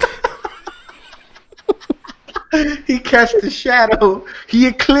 He cast a shadow. He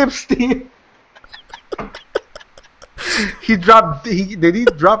eclipsed him. Did he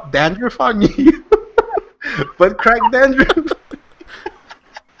drop dandruff on you? Butt crack dandruff?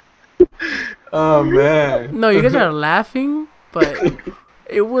 Oh man. No, you guys are laughing, but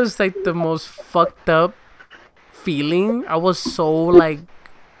it was like the most fucked up feeling. I was so like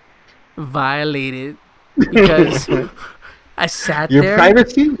violated because I sat Your there.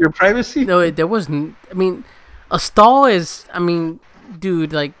 privacy? No, there wasn't. I mean, a stall is. I mean,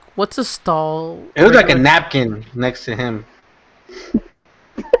 dude, like, what's a stall? It was like a napkin next to him.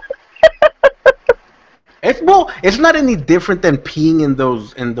 It's not any different than peeing in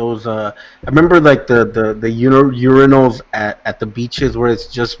those. I remember like the urinals at the beaches where it's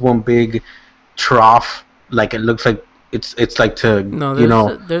just one big trough. Like it looks like it's like to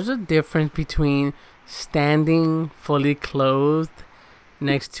No, there's a difference between standing fully clothed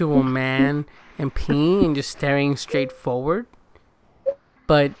next to a man and peeing and just staring straight forward,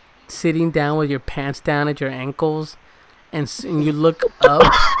 but sitting down with your pants down at your ankles, and you look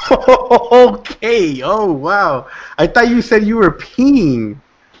up. Okay. Oh wow. I thought you said you were peeing.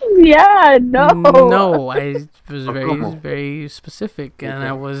 Yeah, no. No, I was come very, on. very specific, and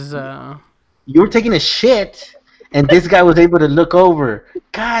I was. You were taking a shit, and this guy was able to look over.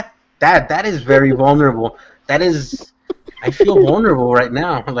 God, that is very vulnerable. That is, I feel vulnerable right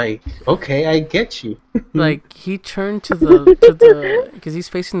now. Like, okay, I get you. Like, he turned to the because he's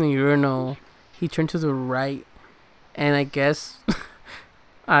facing the urinal. He turned to the right, and I guess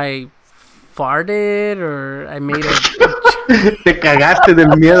I farted or I made a. Te cagaste del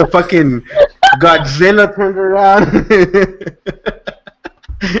miedo. Fucking Godzilla turned around.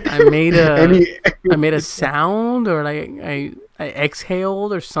 I made a. And he- I made a sound, or like I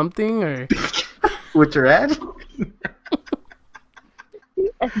exhaled or something, or with your ass.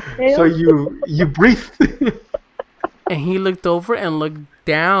 So you breathed. and he looked over and looked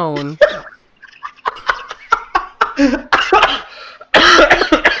down.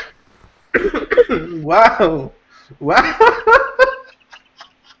 Wow.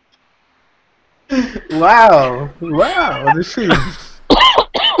 Wow. Wow. This is.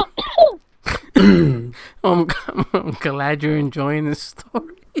 I'm glad you're enjoying this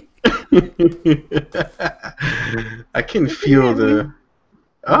story. I can feel the.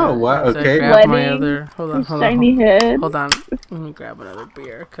 Oh wow! As I Okay. grab my Sweating, other. Hold on. shiny head. Hold on. Let me grab another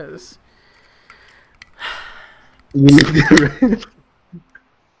beer, cause You need to-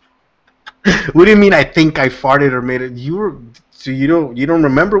 What do you mean? I think I farted or made it. You were. So you don't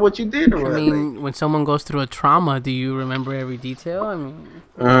remember what you did, or I what? mean, when someone goes through a trauma, do you remember every detail? I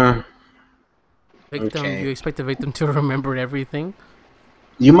mean, victim. Okay. You expect the victim to remember everything?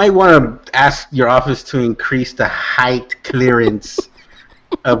 You might want to ask your office to increase the height clearance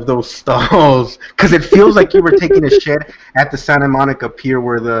of those stalls, because it feels like you were taking a shit at the Santa Monica Pier,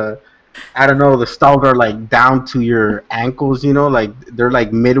 where the stalls are like down to your ankles. You know, like they're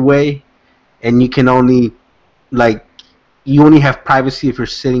like midway, and you can only you only have privacy if you're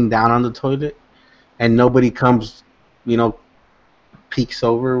sitting down on the toilet, and nobody comes, peeks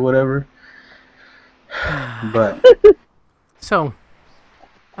over or whatever. But So,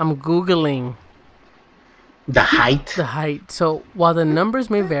 I'm Googling the height. the height. So, while the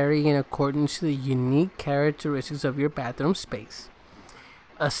numbers may vary in accordance to the unique characteristics of your bathroom space,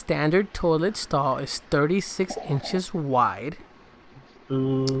 a standard toilet stall is 36 inches wide,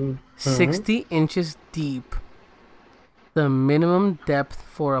 60 inches deep. The minimum depth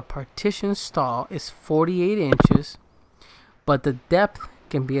for a partition stall is 48 inches, but the depth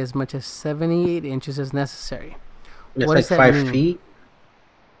can be as much as 78 inches as necessary. It's What like does that 5 mean? feet.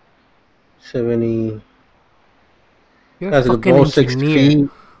 70. You're a That's fucking about 6 engineer. feet.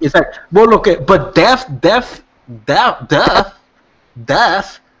 It's like, well, okay, but depth.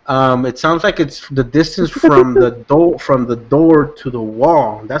 It sounds like it's the distance from the door to the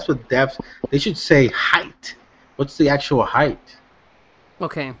wall. That's what depth. They should say height. What's the actual height?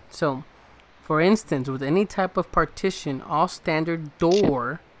 Okay, so for instance, with any type of partition, all standard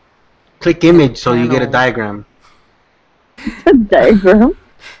door Click image so you get a Panel. diagram, Diagram.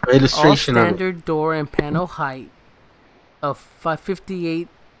 all illustration of it. standard door and panel height of 58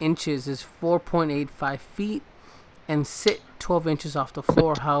 inches is 4.85 feet and sit 12 inches off the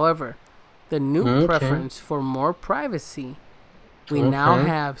floor. However, the new Okay. preference for more privacy, we now Okay.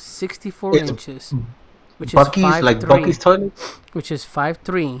 have 64 It's inches, which Bucky's, is 5'3", like Bucky's toilet. which is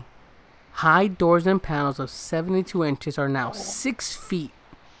 5'3". High doors and panels of 72 inches are now 6 feet,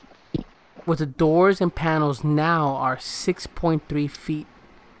 with the doors and panels now are 6.3 feet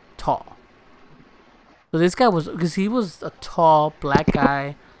tall. So this guy because he was a tall black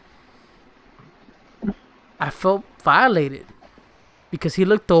guy, I felt violated because he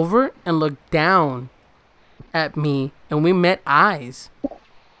looked over and looked down at me, and we met eyes.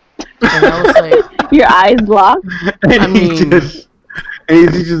 And I was like, Your eyes locked. And mean- he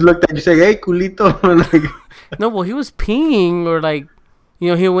just looked at you saying, "Hey, culito." Like, no, well, he was peeing, or like,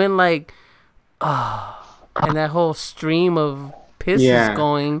 he went like, and that whole stream of piss Yeah. is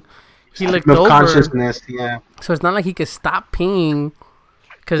going. He looked no over, consciousness. Yeah. so it's not like he could stop peeing.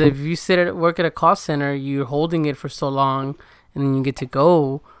 Because if you work at a call center, you're holding it for so long, and then you get to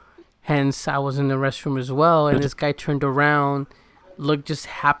go. Hence, I was in the restroom as well, and this guy turned around, just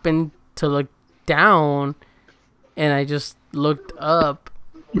happened to look down, and I just looked up.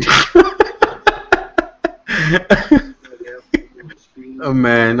 Oh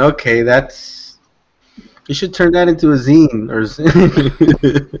man. Okay, that's. You should turn that into a zine or.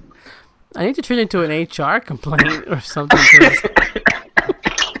 I need to turn it into an HR complaint or something. 'Cause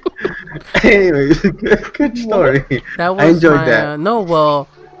Anyways, good story. That was I enjoyed my that. no. Well,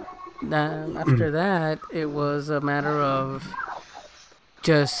 after that, it was a matter of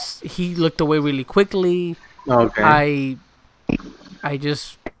just he looked away really quickly. Okay. I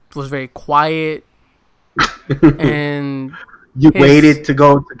just was very quiet, and You his waited to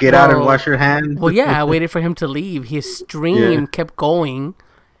go to get out and well, wash your hands. well, yeah, I waited for him to leave. His stream Yeah. kept going,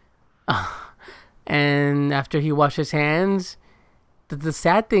 and after he washed his hands, the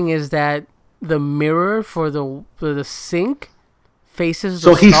sad thing is that the mirror for the sink faces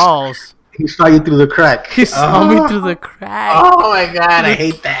So the stalls. he saw you through the crack. He saw me through the crack. Oh my god, I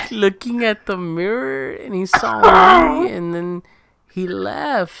hate that. Looking at the mirror, and he saw me, and then he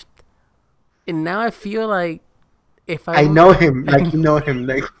left. And now I feel like if I know him, like you know him,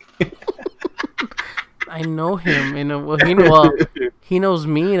 like. I know him in a he knows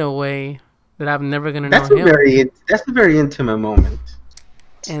me in a way that I'm never gonna That's know a him. that's a very intimate moment.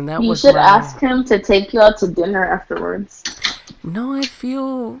 And that You was should my, ask him to take you out to dinner afterwards. No, I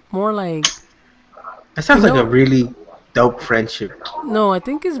feel more like That sounds You like know- a really dope friendship. no. I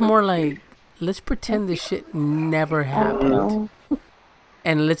think it's more like let's pretend this shit never happened,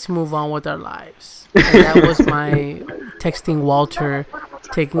 and let's move on with our lives. And that was my texting Walter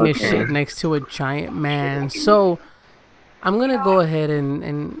taking a shit next to a giant man. So I'm gonna go ahead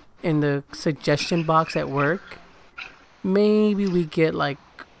and in the suggestion box at work, maybe we get like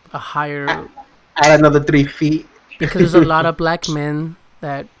a higher, Add another 3 feet. because there's a lot of black men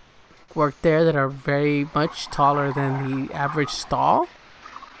that work there that are very much taller than the average stall.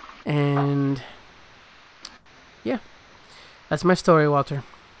 And yeah, that's my story, Walter.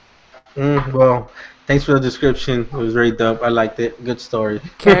 Well, thanks for the description. It was very dope. I liked it. Good story.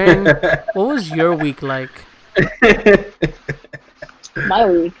 Karen, what was your week like? My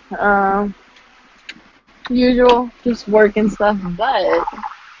week, usual, just work and stuff. But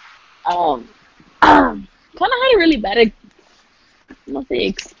kind of had a really bad, I don't know if they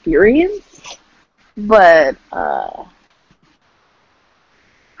experience, but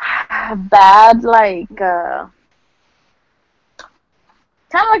bad like kind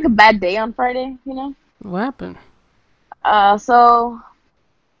of like a bad day on Friday, you know. What happened? So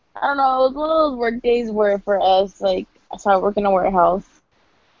I don't know. It was one of those work days where for us, like, I started working in a warehouse,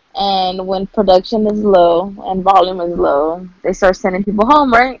 and when production is low and volume is low, they start sending people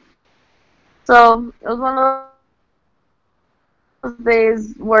home, right? So it was one of those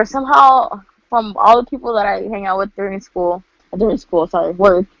days where somehow, from all the people that I hang out with work, a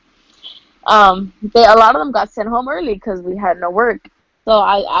lot of them got sent home early because we had no work. So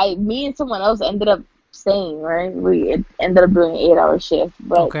me and someone else ended up staying, right? We ended up doing an 8-hour shift.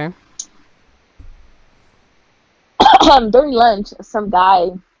 But Okay. during lunch, some guy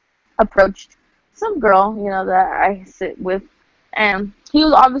approached some girl, you know, that I sit with, and he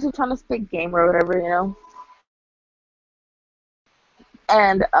was obviously trying to spit game or whatever, you know.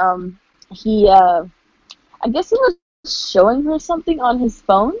 And he, I guess he was showing her something on his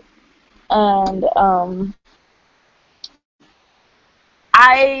phone, and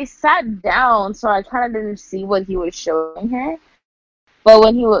I sat down, so I kind of didn't see what he was showing her. But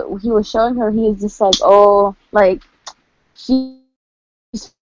when he was showing her, he was just like, oh, like, she's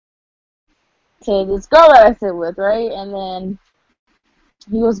to this girl that I sit with, right? And then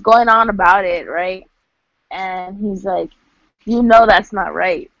he was going on about it, right? And he's like, you know that's not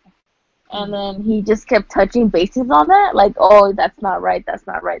right. And then he just kept touching bases on that, like, oh, that's not right, that's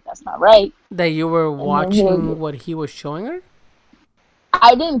not right, that's not right. That you were then he watching was- what he was showing her?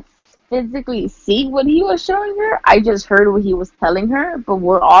 I didn't physically see what he was showing her. I just heard what he was telling her, but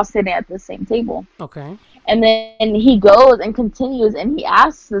we're all sitting at the same table. Okay. And then he goes and continues, and he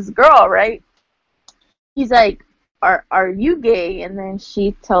asks this girl, right? He's like, are you gay? And then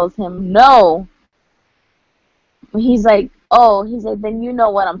she tells him no. He's like, then you know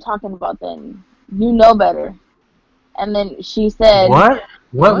what I'm talking about then. You know better. And then she said, What?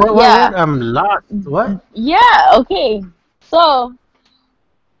 What? Yeah. I'm lost. What? yeah, okay. So,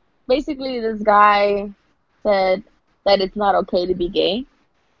 basically this guy said that it's not okay to be gay.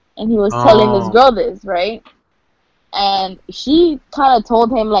 And he was telling this Oh. girl this, right? And she kind of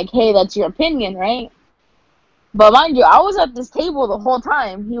told him, like, hey, that's your opinion, right? But mind you, I was at this table the whole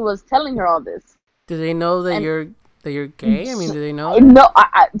time. He was telling her all this. Do they know that And- you're gay? I mean, do they know? No,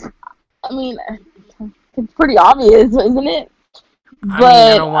 I mean, it's pretty obvious, isn't it?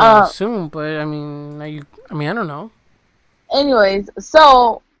 I don't want to assume, but I mean, I don't know. Anyways,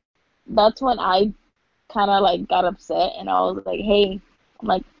 so that's when I kind of like got upset, and I was like, hey, I'm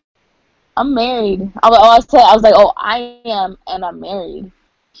like, I'm married. I was like, oh, I am, and I'm married.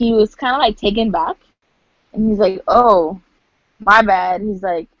 He was kind of like taken back, and he's like, oh, my bad. He's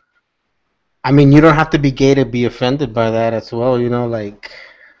like, I mean, you don't have to be gay to be offended by that as well. You know, like.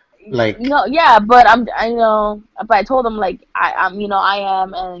 No, yeah, but I know, but I told him like I'm, I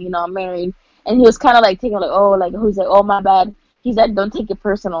am, and I'm married, and he was kind of like taking like, oh, like who's like, oh my bad. He's like, don't take it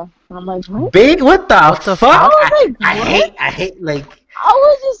personal, and I'm like, what? Big? What the What the fuck? I was like, I what? hate, like. I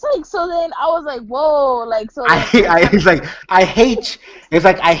was just like, so then I was like, whoa, like so. It's like I hate. It's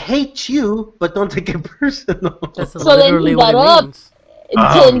like I hate you, but don't take it personal. That's So then literally he what got it up, means.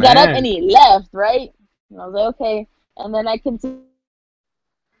 Oh, he got up man. and he left, right? And I was like, okay, and then I continued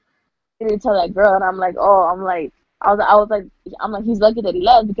to tell that girl, and I'm like, oh, I'm like, he's lucky that he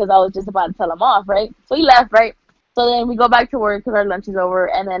left because I was just about to tell him off, right? So he left, right? So then we go back to work because our lunch is over,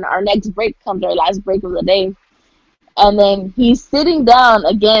 and then our next break comes, our last break of the day, and then he's sitting down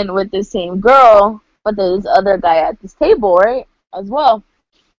again with the same girl, but there's other guy at this table, right? As well.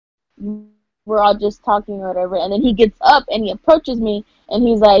 We're all just talking or whatever, and then he gets up and he approaches me, and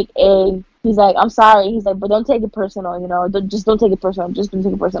he's like, hey, he's like, I'm sorry. He's like, but don't take it personal, just don't take it personal. Just don't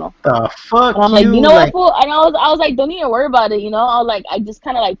take it personal. The fuck And I'm like, you? you know Like, what, fool? And I was like, don't even worry about it, I was like, I just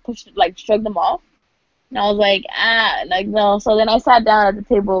kind of like pushed, like shrugged them off. And I was like, like, no. So then I sat down at the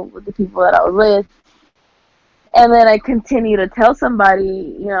table with the people that I was with. And then I continued to tell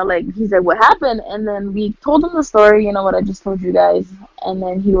somebody, like, he's like, what happened? And then we told him the story, what I just told you guys. And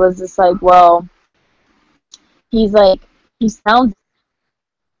then he was just like, well, he's like, he sounds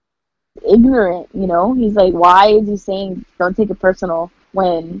ignorant, He's like, why is he saying don't take it personal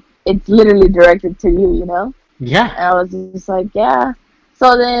when it's literally directed to you, yeah. And I was just like, yeah.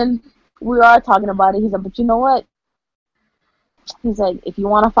 So then we are talking about it. He's like, but you know what? He's like, if you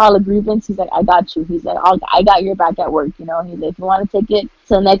want to file a grievance, he's like, I got you. He's like, I got your back at work, He's like, if you want to take it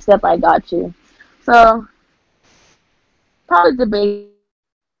to the next step, I got you. So, probably debate.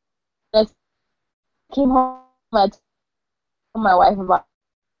 I came home, I told my wife about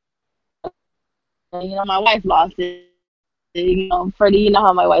it. My wife lost it. Freddie, you know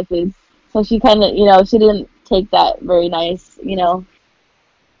how my wife is. So she kind of, she didn't take that very nice, It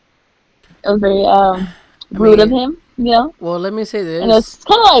was very rude of him, Well, let me say this. And it's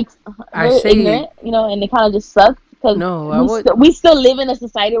kind of like I very say- ignorant, and it kind of just sucks because No, we still live in a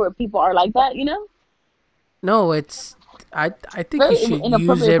society where people are like that, No, it's. I think Very you should use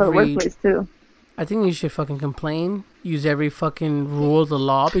inappropriate for the every. workplace too. I think you should fucking complain. Use every fucking rule of the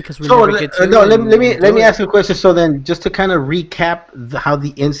law because we So never get to. no, it let and me do it. ask you a question. So then, just to kind of recap how the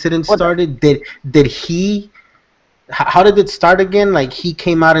incident started, did he? How did it start again? Like he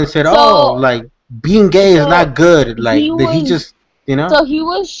came out and said, So- "Oh, like being gay is so not good." Like he did he was- just, So he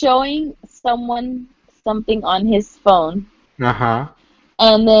was showing someone something on his phone, Uh huh.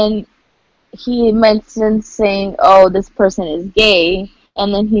 and then he mentioned saying, "Oh, this person is gay,"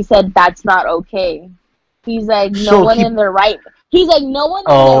 and then he said, "That's not okay." He's like, "No So one he- in their right." He's like, "No one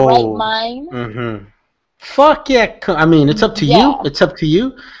in their right Oh. mind." Mm-hmm. Fuck yeah! I mean, it's up to you. Yeah. It's up to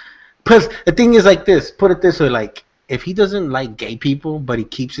you. Because the thing is like this. Put it this way: like, if he doesn't like gay people, but he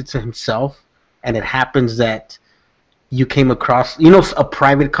keeps it to himself, and it happens that you came across, a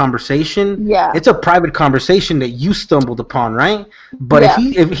private conversation. Yeah. It's a private conversation that you stumbled upon, right? But Yeah.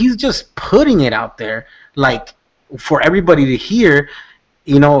 if he's just putting it out there, like for everybody to hear,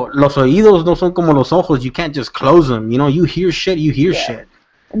 los oídos no son como los ojos. You can't just close them. You hear shit. You hear Yeah. shit.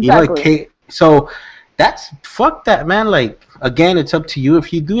 Exactly. So that's fuck that, man. Like again, it's up to you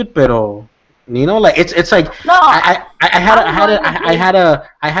if you do it, pero like it's like No,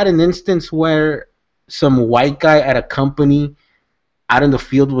 I had an instance where some white guy at a company out in the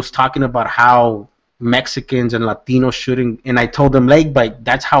field was talking about how Mexicans and Latinos shouldn't, and I told him like, but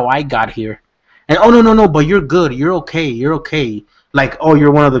that's how I got here. And oh no, but you're good, you're okay. Like, oh,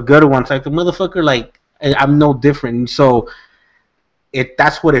 you're one of the good ones. Like the motherfucker, like I'm no different. And so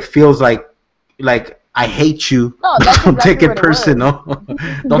that's what it feels like. Like I hate you. No, that's Don't exactly take it what it personal.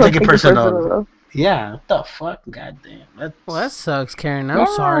 Don't take it personal. personal. Yeah, what the fuck, goddamn. Well, that sucks, Karen. I'm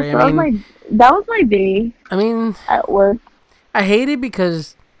sorry. So I mean, that was my day I mean, at work. I hate it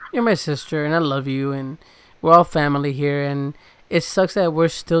because you're my sister and I love you and we're all family here and it sucks that we're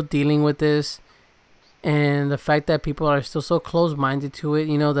still dealing with this and the fact that people are still so close-minded to it.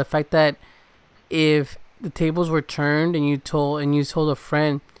 The fact that if the tables were turned and you told a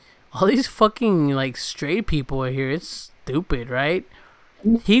friend, all these fucking like straight people are here, it's stupid, right?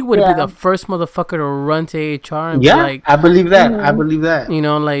 He would be Yeah. the first motherfucker to run to HR and Yeah, be like, I believe that. I believe that.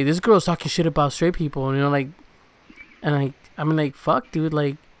 like this girl's talking shit about straight people, like, and like, fuck, dude,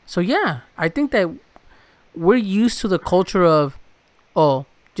 like, so yeah, I think that we're used to the culture of, oh,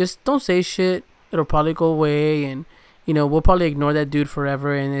 just don't say shit, it'll probably go away, and we'll probably ignore that dude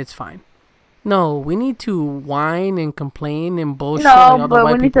forever, and it's fine. No, we need to whine and complain and bullshit like all No, the but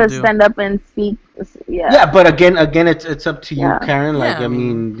we white need people to do. stand up and speak. Yeah. Yeah, but again, it's up to you, Yeah. Karen. Like, Yeah, I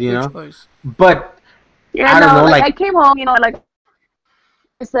mean, you your know. choice. But Yeah, I don't know, like I like, came home, like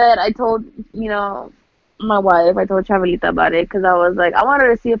I said, I told, my wife, I told Chavalita about it because I was like, I wanted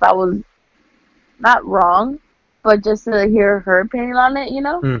to see if I was not wrong, but just to hear her opinion on it,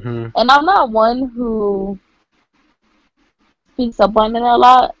 hmm And I'm not one who speaks up on it a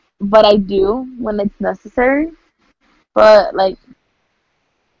lot, but I do when it's necessary. But like,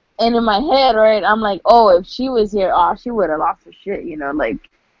 and in my head, right, I'm like, oh, if she was here, oh, she would have lost her shit, like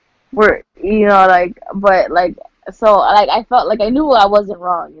but like, so like I felt like I knew I wasn't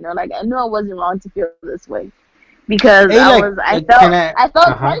wrong, like I knew I wasn't wrong to feel this way because hey, can I felt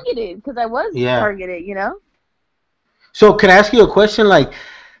uh-huh. targeted because I was Yeah. targeted. So can I ask you a question? Like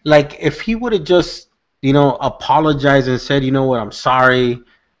if he would have just, apologized and said, you know what, I'm sorry,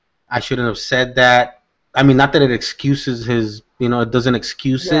 I shouldn't have said that. I mean, not that it excuses his, it doesn't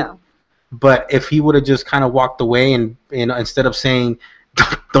excuse it. Yeah. But if he would have just kind of walked away and, instead of saying,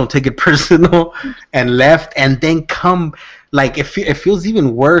 don't take it personal, and left, and then come, like, it feels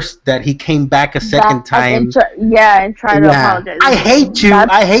even worse that he came back a second Back and time. and try to Yeah, apologize I again. hate you.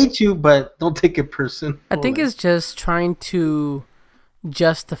 That's- I hate you, but don't take it personal. I think it's just trying to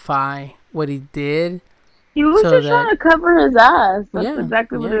justify what he did. He was So just that- trying to cover his ass. That's Yeah,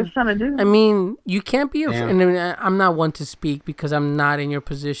 exactly what he yeah. was trying to do. I mean, you can't be. Damn. And I mean, I'm not one to speak because I'm not in your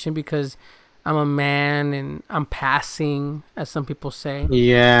position because I'm a man and I'm passing, as some people say.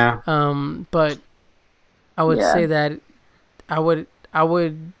 Yeah. But I would Yeah. say that I would,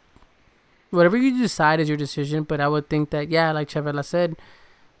 whatever you decide is your decision. But I would think that, yeah, like Chavela said,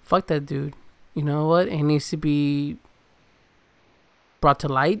 fuck that dude. You know what? It needs to be brought to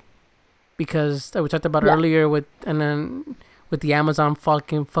light because like we talked about Yeah. earlier with the Amazon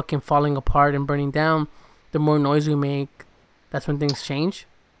fucking falling apart and burning down. The more noise we make, that's when things change.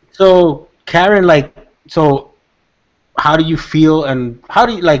 So Karen, so how do you feel, and how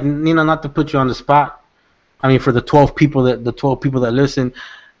do you, like, not to put you on the spot? I mean, for the 12 people that listen,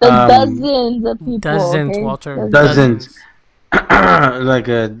 The dozens of people. Dozens, okay? Walter. Dozens. Like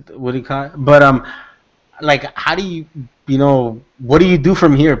what do you call it? But like, how do you, what do you do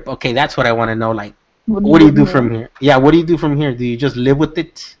from here? Okay, that's what I want to know. Like, what do you do from here? Yeah, what do you do from here? Do you just live with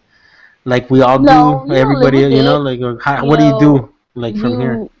it, like we all No, do? you don't live Everybody, with it. like, what do you do, like, from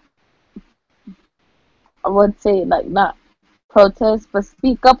here? I would say like not protest, but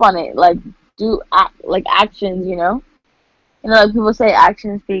speak up on it. Like do actions. Like people say,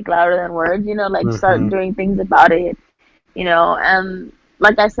 actions speak louder than words. Like start Mhm. doing things about it. And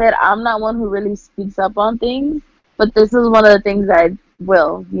like I said, I'm not one who really speaks up on things, but this is one of the things I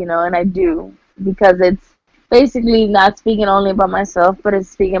will, and I do because it's basically not speaking only about myself, but it's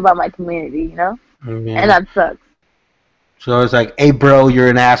speaking about my community. Yeah. And that sucks. So it's like, hey, bro, you're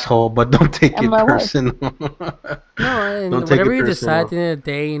an asshole, but don't take And it my wife. personal. No, and Don't take whatever it you personal. decide at the end of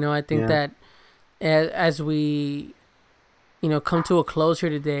the day, I think Yeah. that as we, come to a close here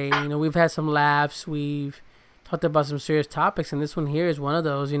today, we've had some laughs, we've talked about some serious topics, and this one here is one of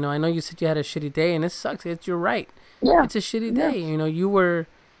those. I know you said you had a shitty day, and it sucks. You're right. Yeah. It's a shitty Yeah. day. You were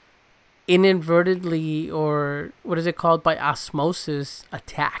inadvertently, or what is it called, by osmosis,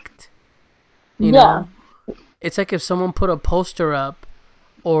 attacked. You know? It's like if someone put a poster up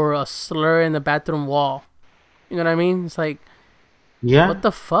or a slur in the bathroom wall. You know what I mean? It's like, Yeah. what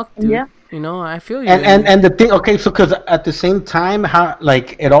the fuck, dude? Yeah. I feel you. And the thing, okay, so because at the same time, how,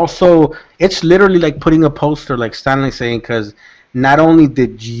 like, it's literally like putting a poster, like Stanley saying, because not only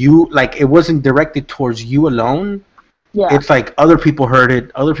did you, like, it wasn't directed towards you alone. Yeah. It's like other people heard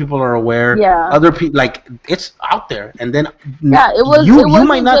it, other people are aware. Yeah. Other people, like, it's out there, and then It was. you it wasn't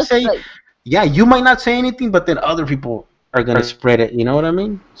might not just, say, like, yeah, you might not say anything, but then other people are gonna spread it. You know what I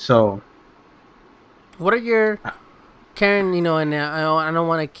mean? So. What are your, Karen, and I don't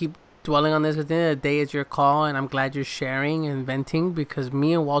want to keep dwelling on this, but at the end of the day, it's your call, and I'm glad you're sharing and venting, because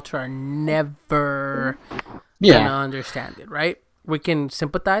me and Walter are never gonna understand it, right? We can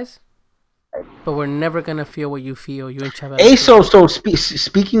sympathize, but we're never gonna feel what you feel. You and Chavez. Hey, so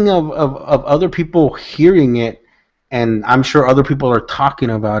speaking of other people hearing it, and I'm sure other people are talking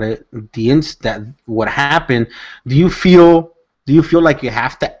about it, that what happened, do you feel like you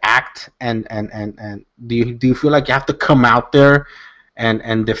have to act, and do you feel like you have to come out there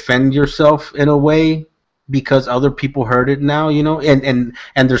and defend yourself in a way because other people heard it now, and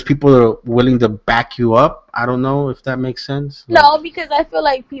there's people that are willing to back you up? I don't know if that makes sense. No, because I feel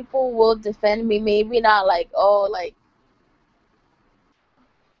like people will defend me. Maybe not like, oh, like,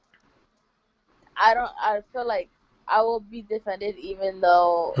 I feel like I will be defended even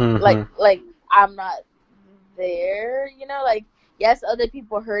though Mhm. like I'm not there, you know, like yes, other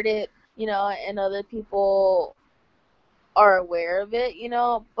people heard it, you know, and other people are aware of it, you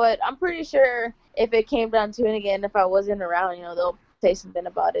know, but I'm pretty sure if it came down to it again, if I wasn't around, you know, they'll say something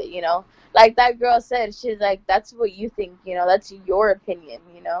about it, you know. Like that girl said, she's like, that's what you think, you know, that's your opinion,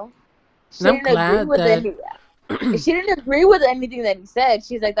 you know. She And I'm didn't agree glad with that, any she didn't agree with anything that he said.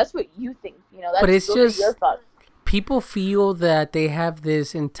 She's like, that's what you think, you know, but that's it's those are your just thoughts. people feel that they have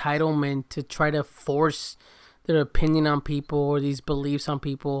this entitlement to try to force their opinion on people or these beliefs on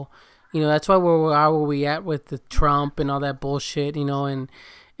people. You know, that's why we are where we at with the Trump and all that bullshit. You know, and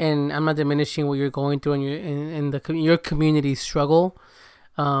I'm not diminishing what you're going through and your community struggle.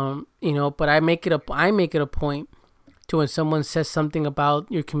 You know, but I make it a point to when someone says something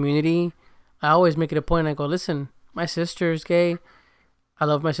about your community, I always make it a point. I go, listen, my sister is gay. I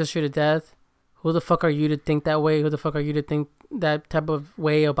love my sister to death. Who the fuck are you to think that way? Who the fuck are you to think that type of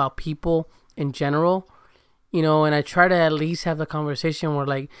way about people in general? You know, and I try to at least have the conversation where,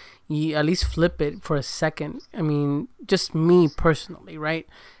 like, you at least flip it for a second. I mean, just me personally, right?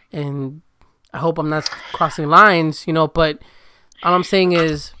 And I hope I'm not crossing lines, you know, but all I'm saying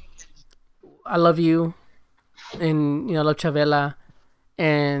is I love you and, you know, I love Chavela,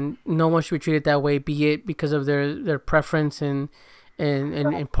 and no one should be treated that way, be it because of their preference and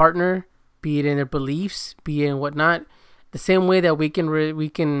partner, be it in their beliefs, be it in whatnot. The same way that we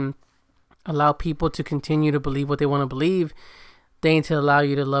can allow people to continue to believe what they want to believe, they need to allow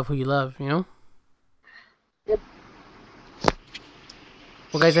you to love who you love, you know? Yep.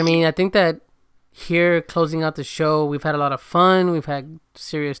 Well, guys, I mean, I think that here, closing out the show, we've had a lot of fun. We've had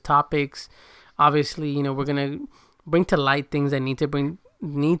serious topics. Obviously, you know, we're going to bring to light things that need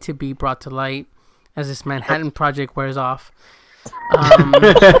to be brought to light as this Manhattan Project wears off. I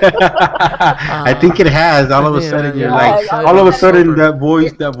think it has. All of a sudden, you're like, all of a sudden, that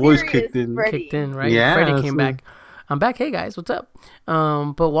voice kicked in. Kicked in, right? Yeah, Freddie came back. I'm back. Hey guys, what's up?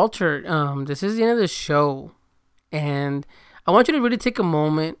 But Walter, this is the end of the show, and I want you to really take a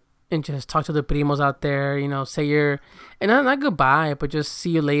moment and just talk to the primos out there. You know, say and not goodbye, but just see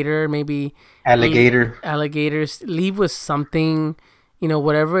you later. Maybe alligators. Leave with something. You know,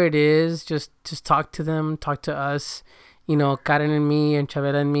 whatever it is, just talk to them, talk to us. You know, Karen and me and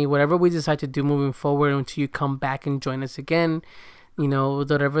Chavela and me, whatever we decide to do moving forward until you come back and join us again. You know,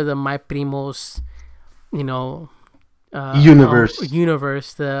 whatever the My Primos, you know, universe.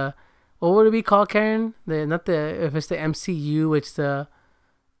 The what would it be called, Karen? If it's the MCU, it's the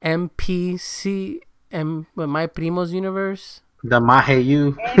MPC, My Primos universe. The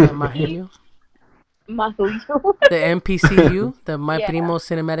Maheyu. Maheyu. The MPCU, the My Primos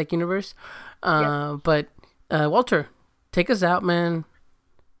Cinematic Universe. But Walter, take us out, man.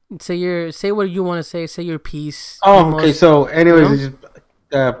 Say what you want to say. Say your piece. Oh, okay. So, anyways, you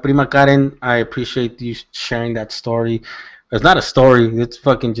know? Prima Karen, I appreciate you sharing that story. It's not a story. It's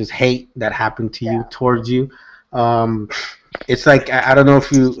fucking just hate that happened to you, towards you. It's like, I don't know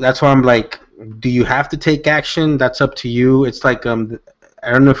if you. That's why I'm like, do you have to take action? That's up to you. It's like,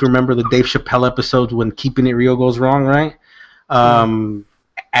 I don't know if you remember the Dave Chappelle episodes when Keeping It Real goes wrong, right?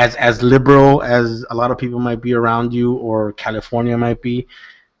 As liberal as a lot of people might be around you, or California might be,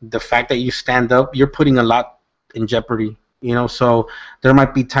 the fact that you stand up, you're putting a lot in jeopardy, you know. So there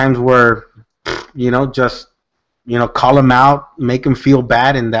might be times where, you know, just, you know, call him out, make him feel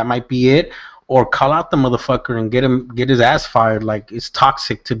bad, and that might be it. Or call out the motherfucker and get his ass fired. Like, it's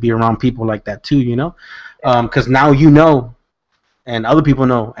toxic to be around people like that too, you know. Because now you know, and other people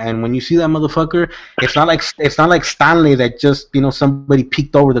know, and when you see that motherfucker, it's not like Stanley that just, you know, somebody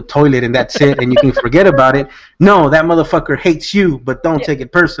peeked over the toilet and that's it, and you can forget about it. No, that motherfucker hates you, but don't take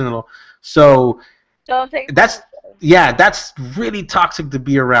it personal. So that's really toxic to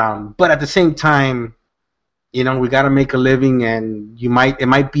be around. But at the same time, you know, we got to make a living, and it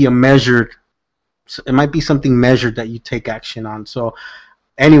might be something measured that you take action on. So,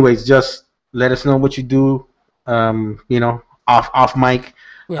 anyways, just let us know what you do. You know, off mic.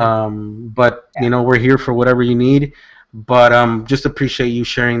 But you know, we're here for whatever you need. But just appreciate you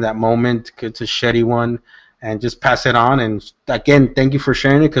sharing that moment. It's a shitty one, and just pass it on. And again, thank you for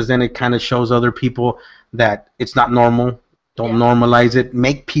sharing it, because then it kind of shows other people that it's not normal. Don't normalize it.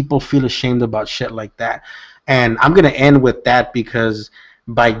 Make people feel ashamed about shit like that. And I'm gonna end with that, because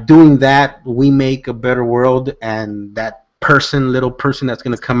by doing that, we make a better world, and that little person that's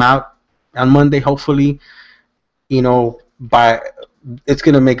gonna come out on Monday, hopefully, you know, it's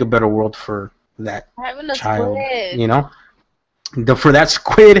gonna make a better world for that child. Squid. You know, for that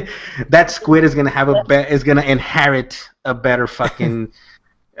squid is gonna inherit a better fucking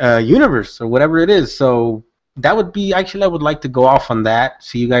universe, or whatever it is. So that would be actually, I would like to go off on that.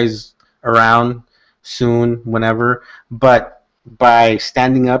 See you guys around soon, whenever. But by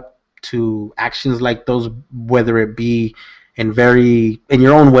standing up to actions like those, whether it be in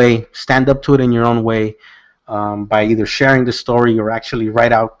your own way, stand up to it in your own way, by either sharing the story or actually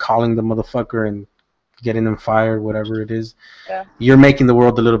right out calling the motherfucker and getting them fired, whatever it is. Yeah. You're making the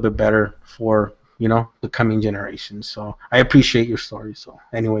world a little bit better for, the coming generation. So I appreciate your story. So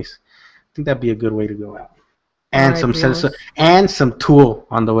anyways, I think that'd be a good way to go out. And Alright, some Tool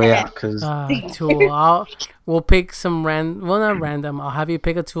on the way out, because Tool. We'll pick some not random. I'll have you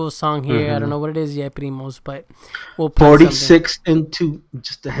pick a Tool song here. I don't know what it is yet, Primos, but we'll pick 46 and 2,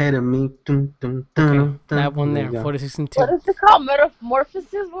 just ahead of me. Dun, dun, dun, Okay, dun. that one There you there, go. 46 and 2. What is it called?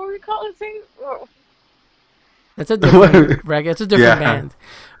 Metamorphosis? What were we calling it? Oh, That's a different It's a different Yeah. band.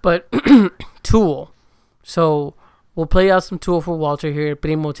 But Tool. So we'll play out some Tool for Walter here.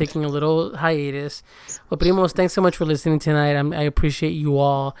 Primo taking a little hiatus. But Primos, thanks so much for listening tonight. I appreciate you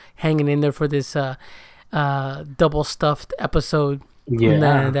all hanging in there for this double stuffed episode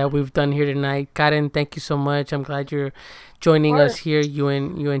that we've done here tonight. Karen, thank you so much. I'm glad you're joining us here. You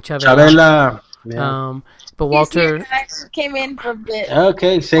and Chavela. Chavela. Yeah. But Walter, I just came in for a bit.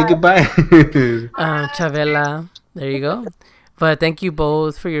 Okay, say goodbye. Chavela, there you go. But thank you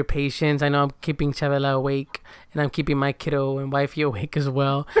both for your patience. I know I'm keeping Chavela awake, and I'm keeping my kiddo and wifey awake as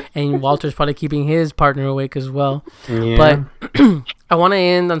well. And Walter's probably keeping his partner awake as well. Yeah. But I want to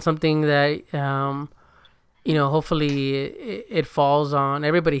end on something that, hopefully it falls on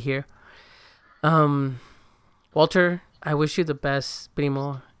everybody here. Walter, I wish you the best,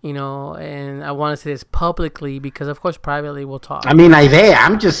 Primo. And I want to say this publicly because, of course, privately we'll talk. I mean,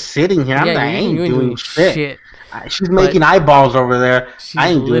 I'm just sitting here. I ain't you ain't doing shit. She's But making eyeballs over there. She's I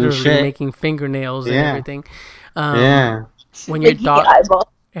ain't doing literally shit. making fingernails and Yeah. everything. Yeah. When your Making daughter,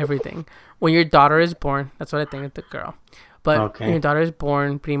 eyeball. everything. When your daughter is born, that's what I think of the girl. But when your daughter is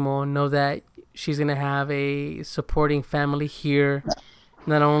born, Primo, know that she's gonna have a supporting family here.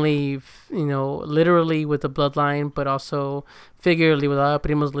 Not only, literally with the bloodline, but also figuratively with all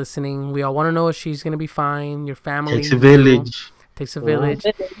Primos listening. We all want to know if she's going to be fine. Your family. Takes a village. Takes a village.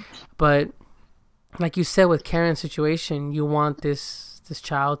 But like you said with Karen's situation, you want this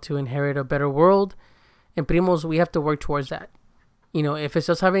child to inherit a better world. And Primos, we have to work towards that. If it's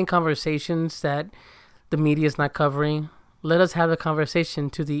just having conversations that the media is not covering, let us have a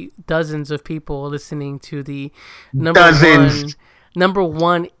conversation to the dozens of people listening to the number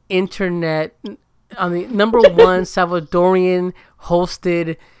one internet on the number one Salvadorian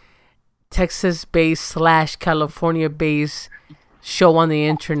hosted Texas-based / California-based show on the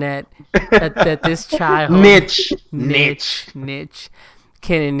internet that this child niche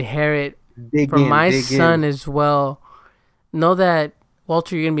can inherit from my son as well. Know that,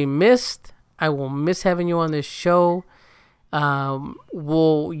 Walter, you're gonna be missed. I will miss having you on this show. You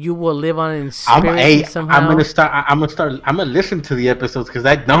will live on in spirit somehow. I'm gonna listen to the episodes because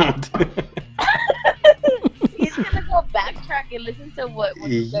I don't. He's gonna go backtrack and listen to what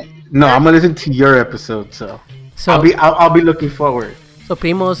you said. No, I'm gonna listen to your episode. So I'll be looking forward. So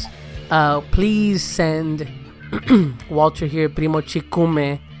Primos, please send Walter here, Primo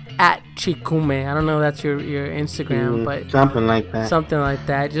Chikume at Chikume. I don't know if that's your Instagram, but something like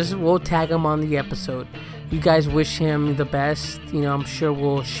that. Just we'll tag him on the episode. You guys wish him the best. I'm sure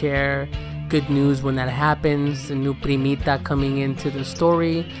we'll share good news when that happens. The new Primita coming into the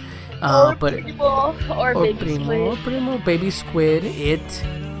story. Primo, Baby Squid,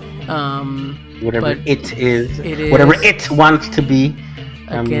 whatever it is, whatever it wants to be.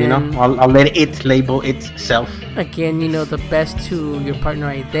 Again, I'll let it label itself. Again, the best to your partner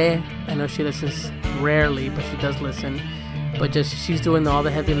Aide. I know she listens rarely, but she does listen. But she's doing all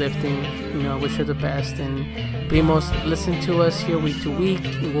the heavy lifting. Wish her the best. And Primos, listen to us here week to week.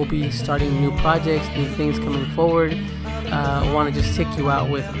 We'll be starting new projects, new things coming forward. I want to just take you out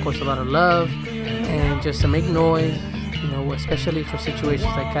with, of course, a lot of love and just to make noise. Especially for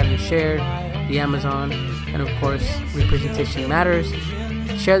situations like Karen shared, the Amazon, and of course, representation matters.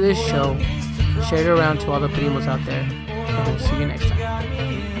 Share this show. Share it around to all the Primos out there. And we'll see you next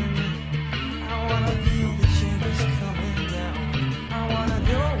time.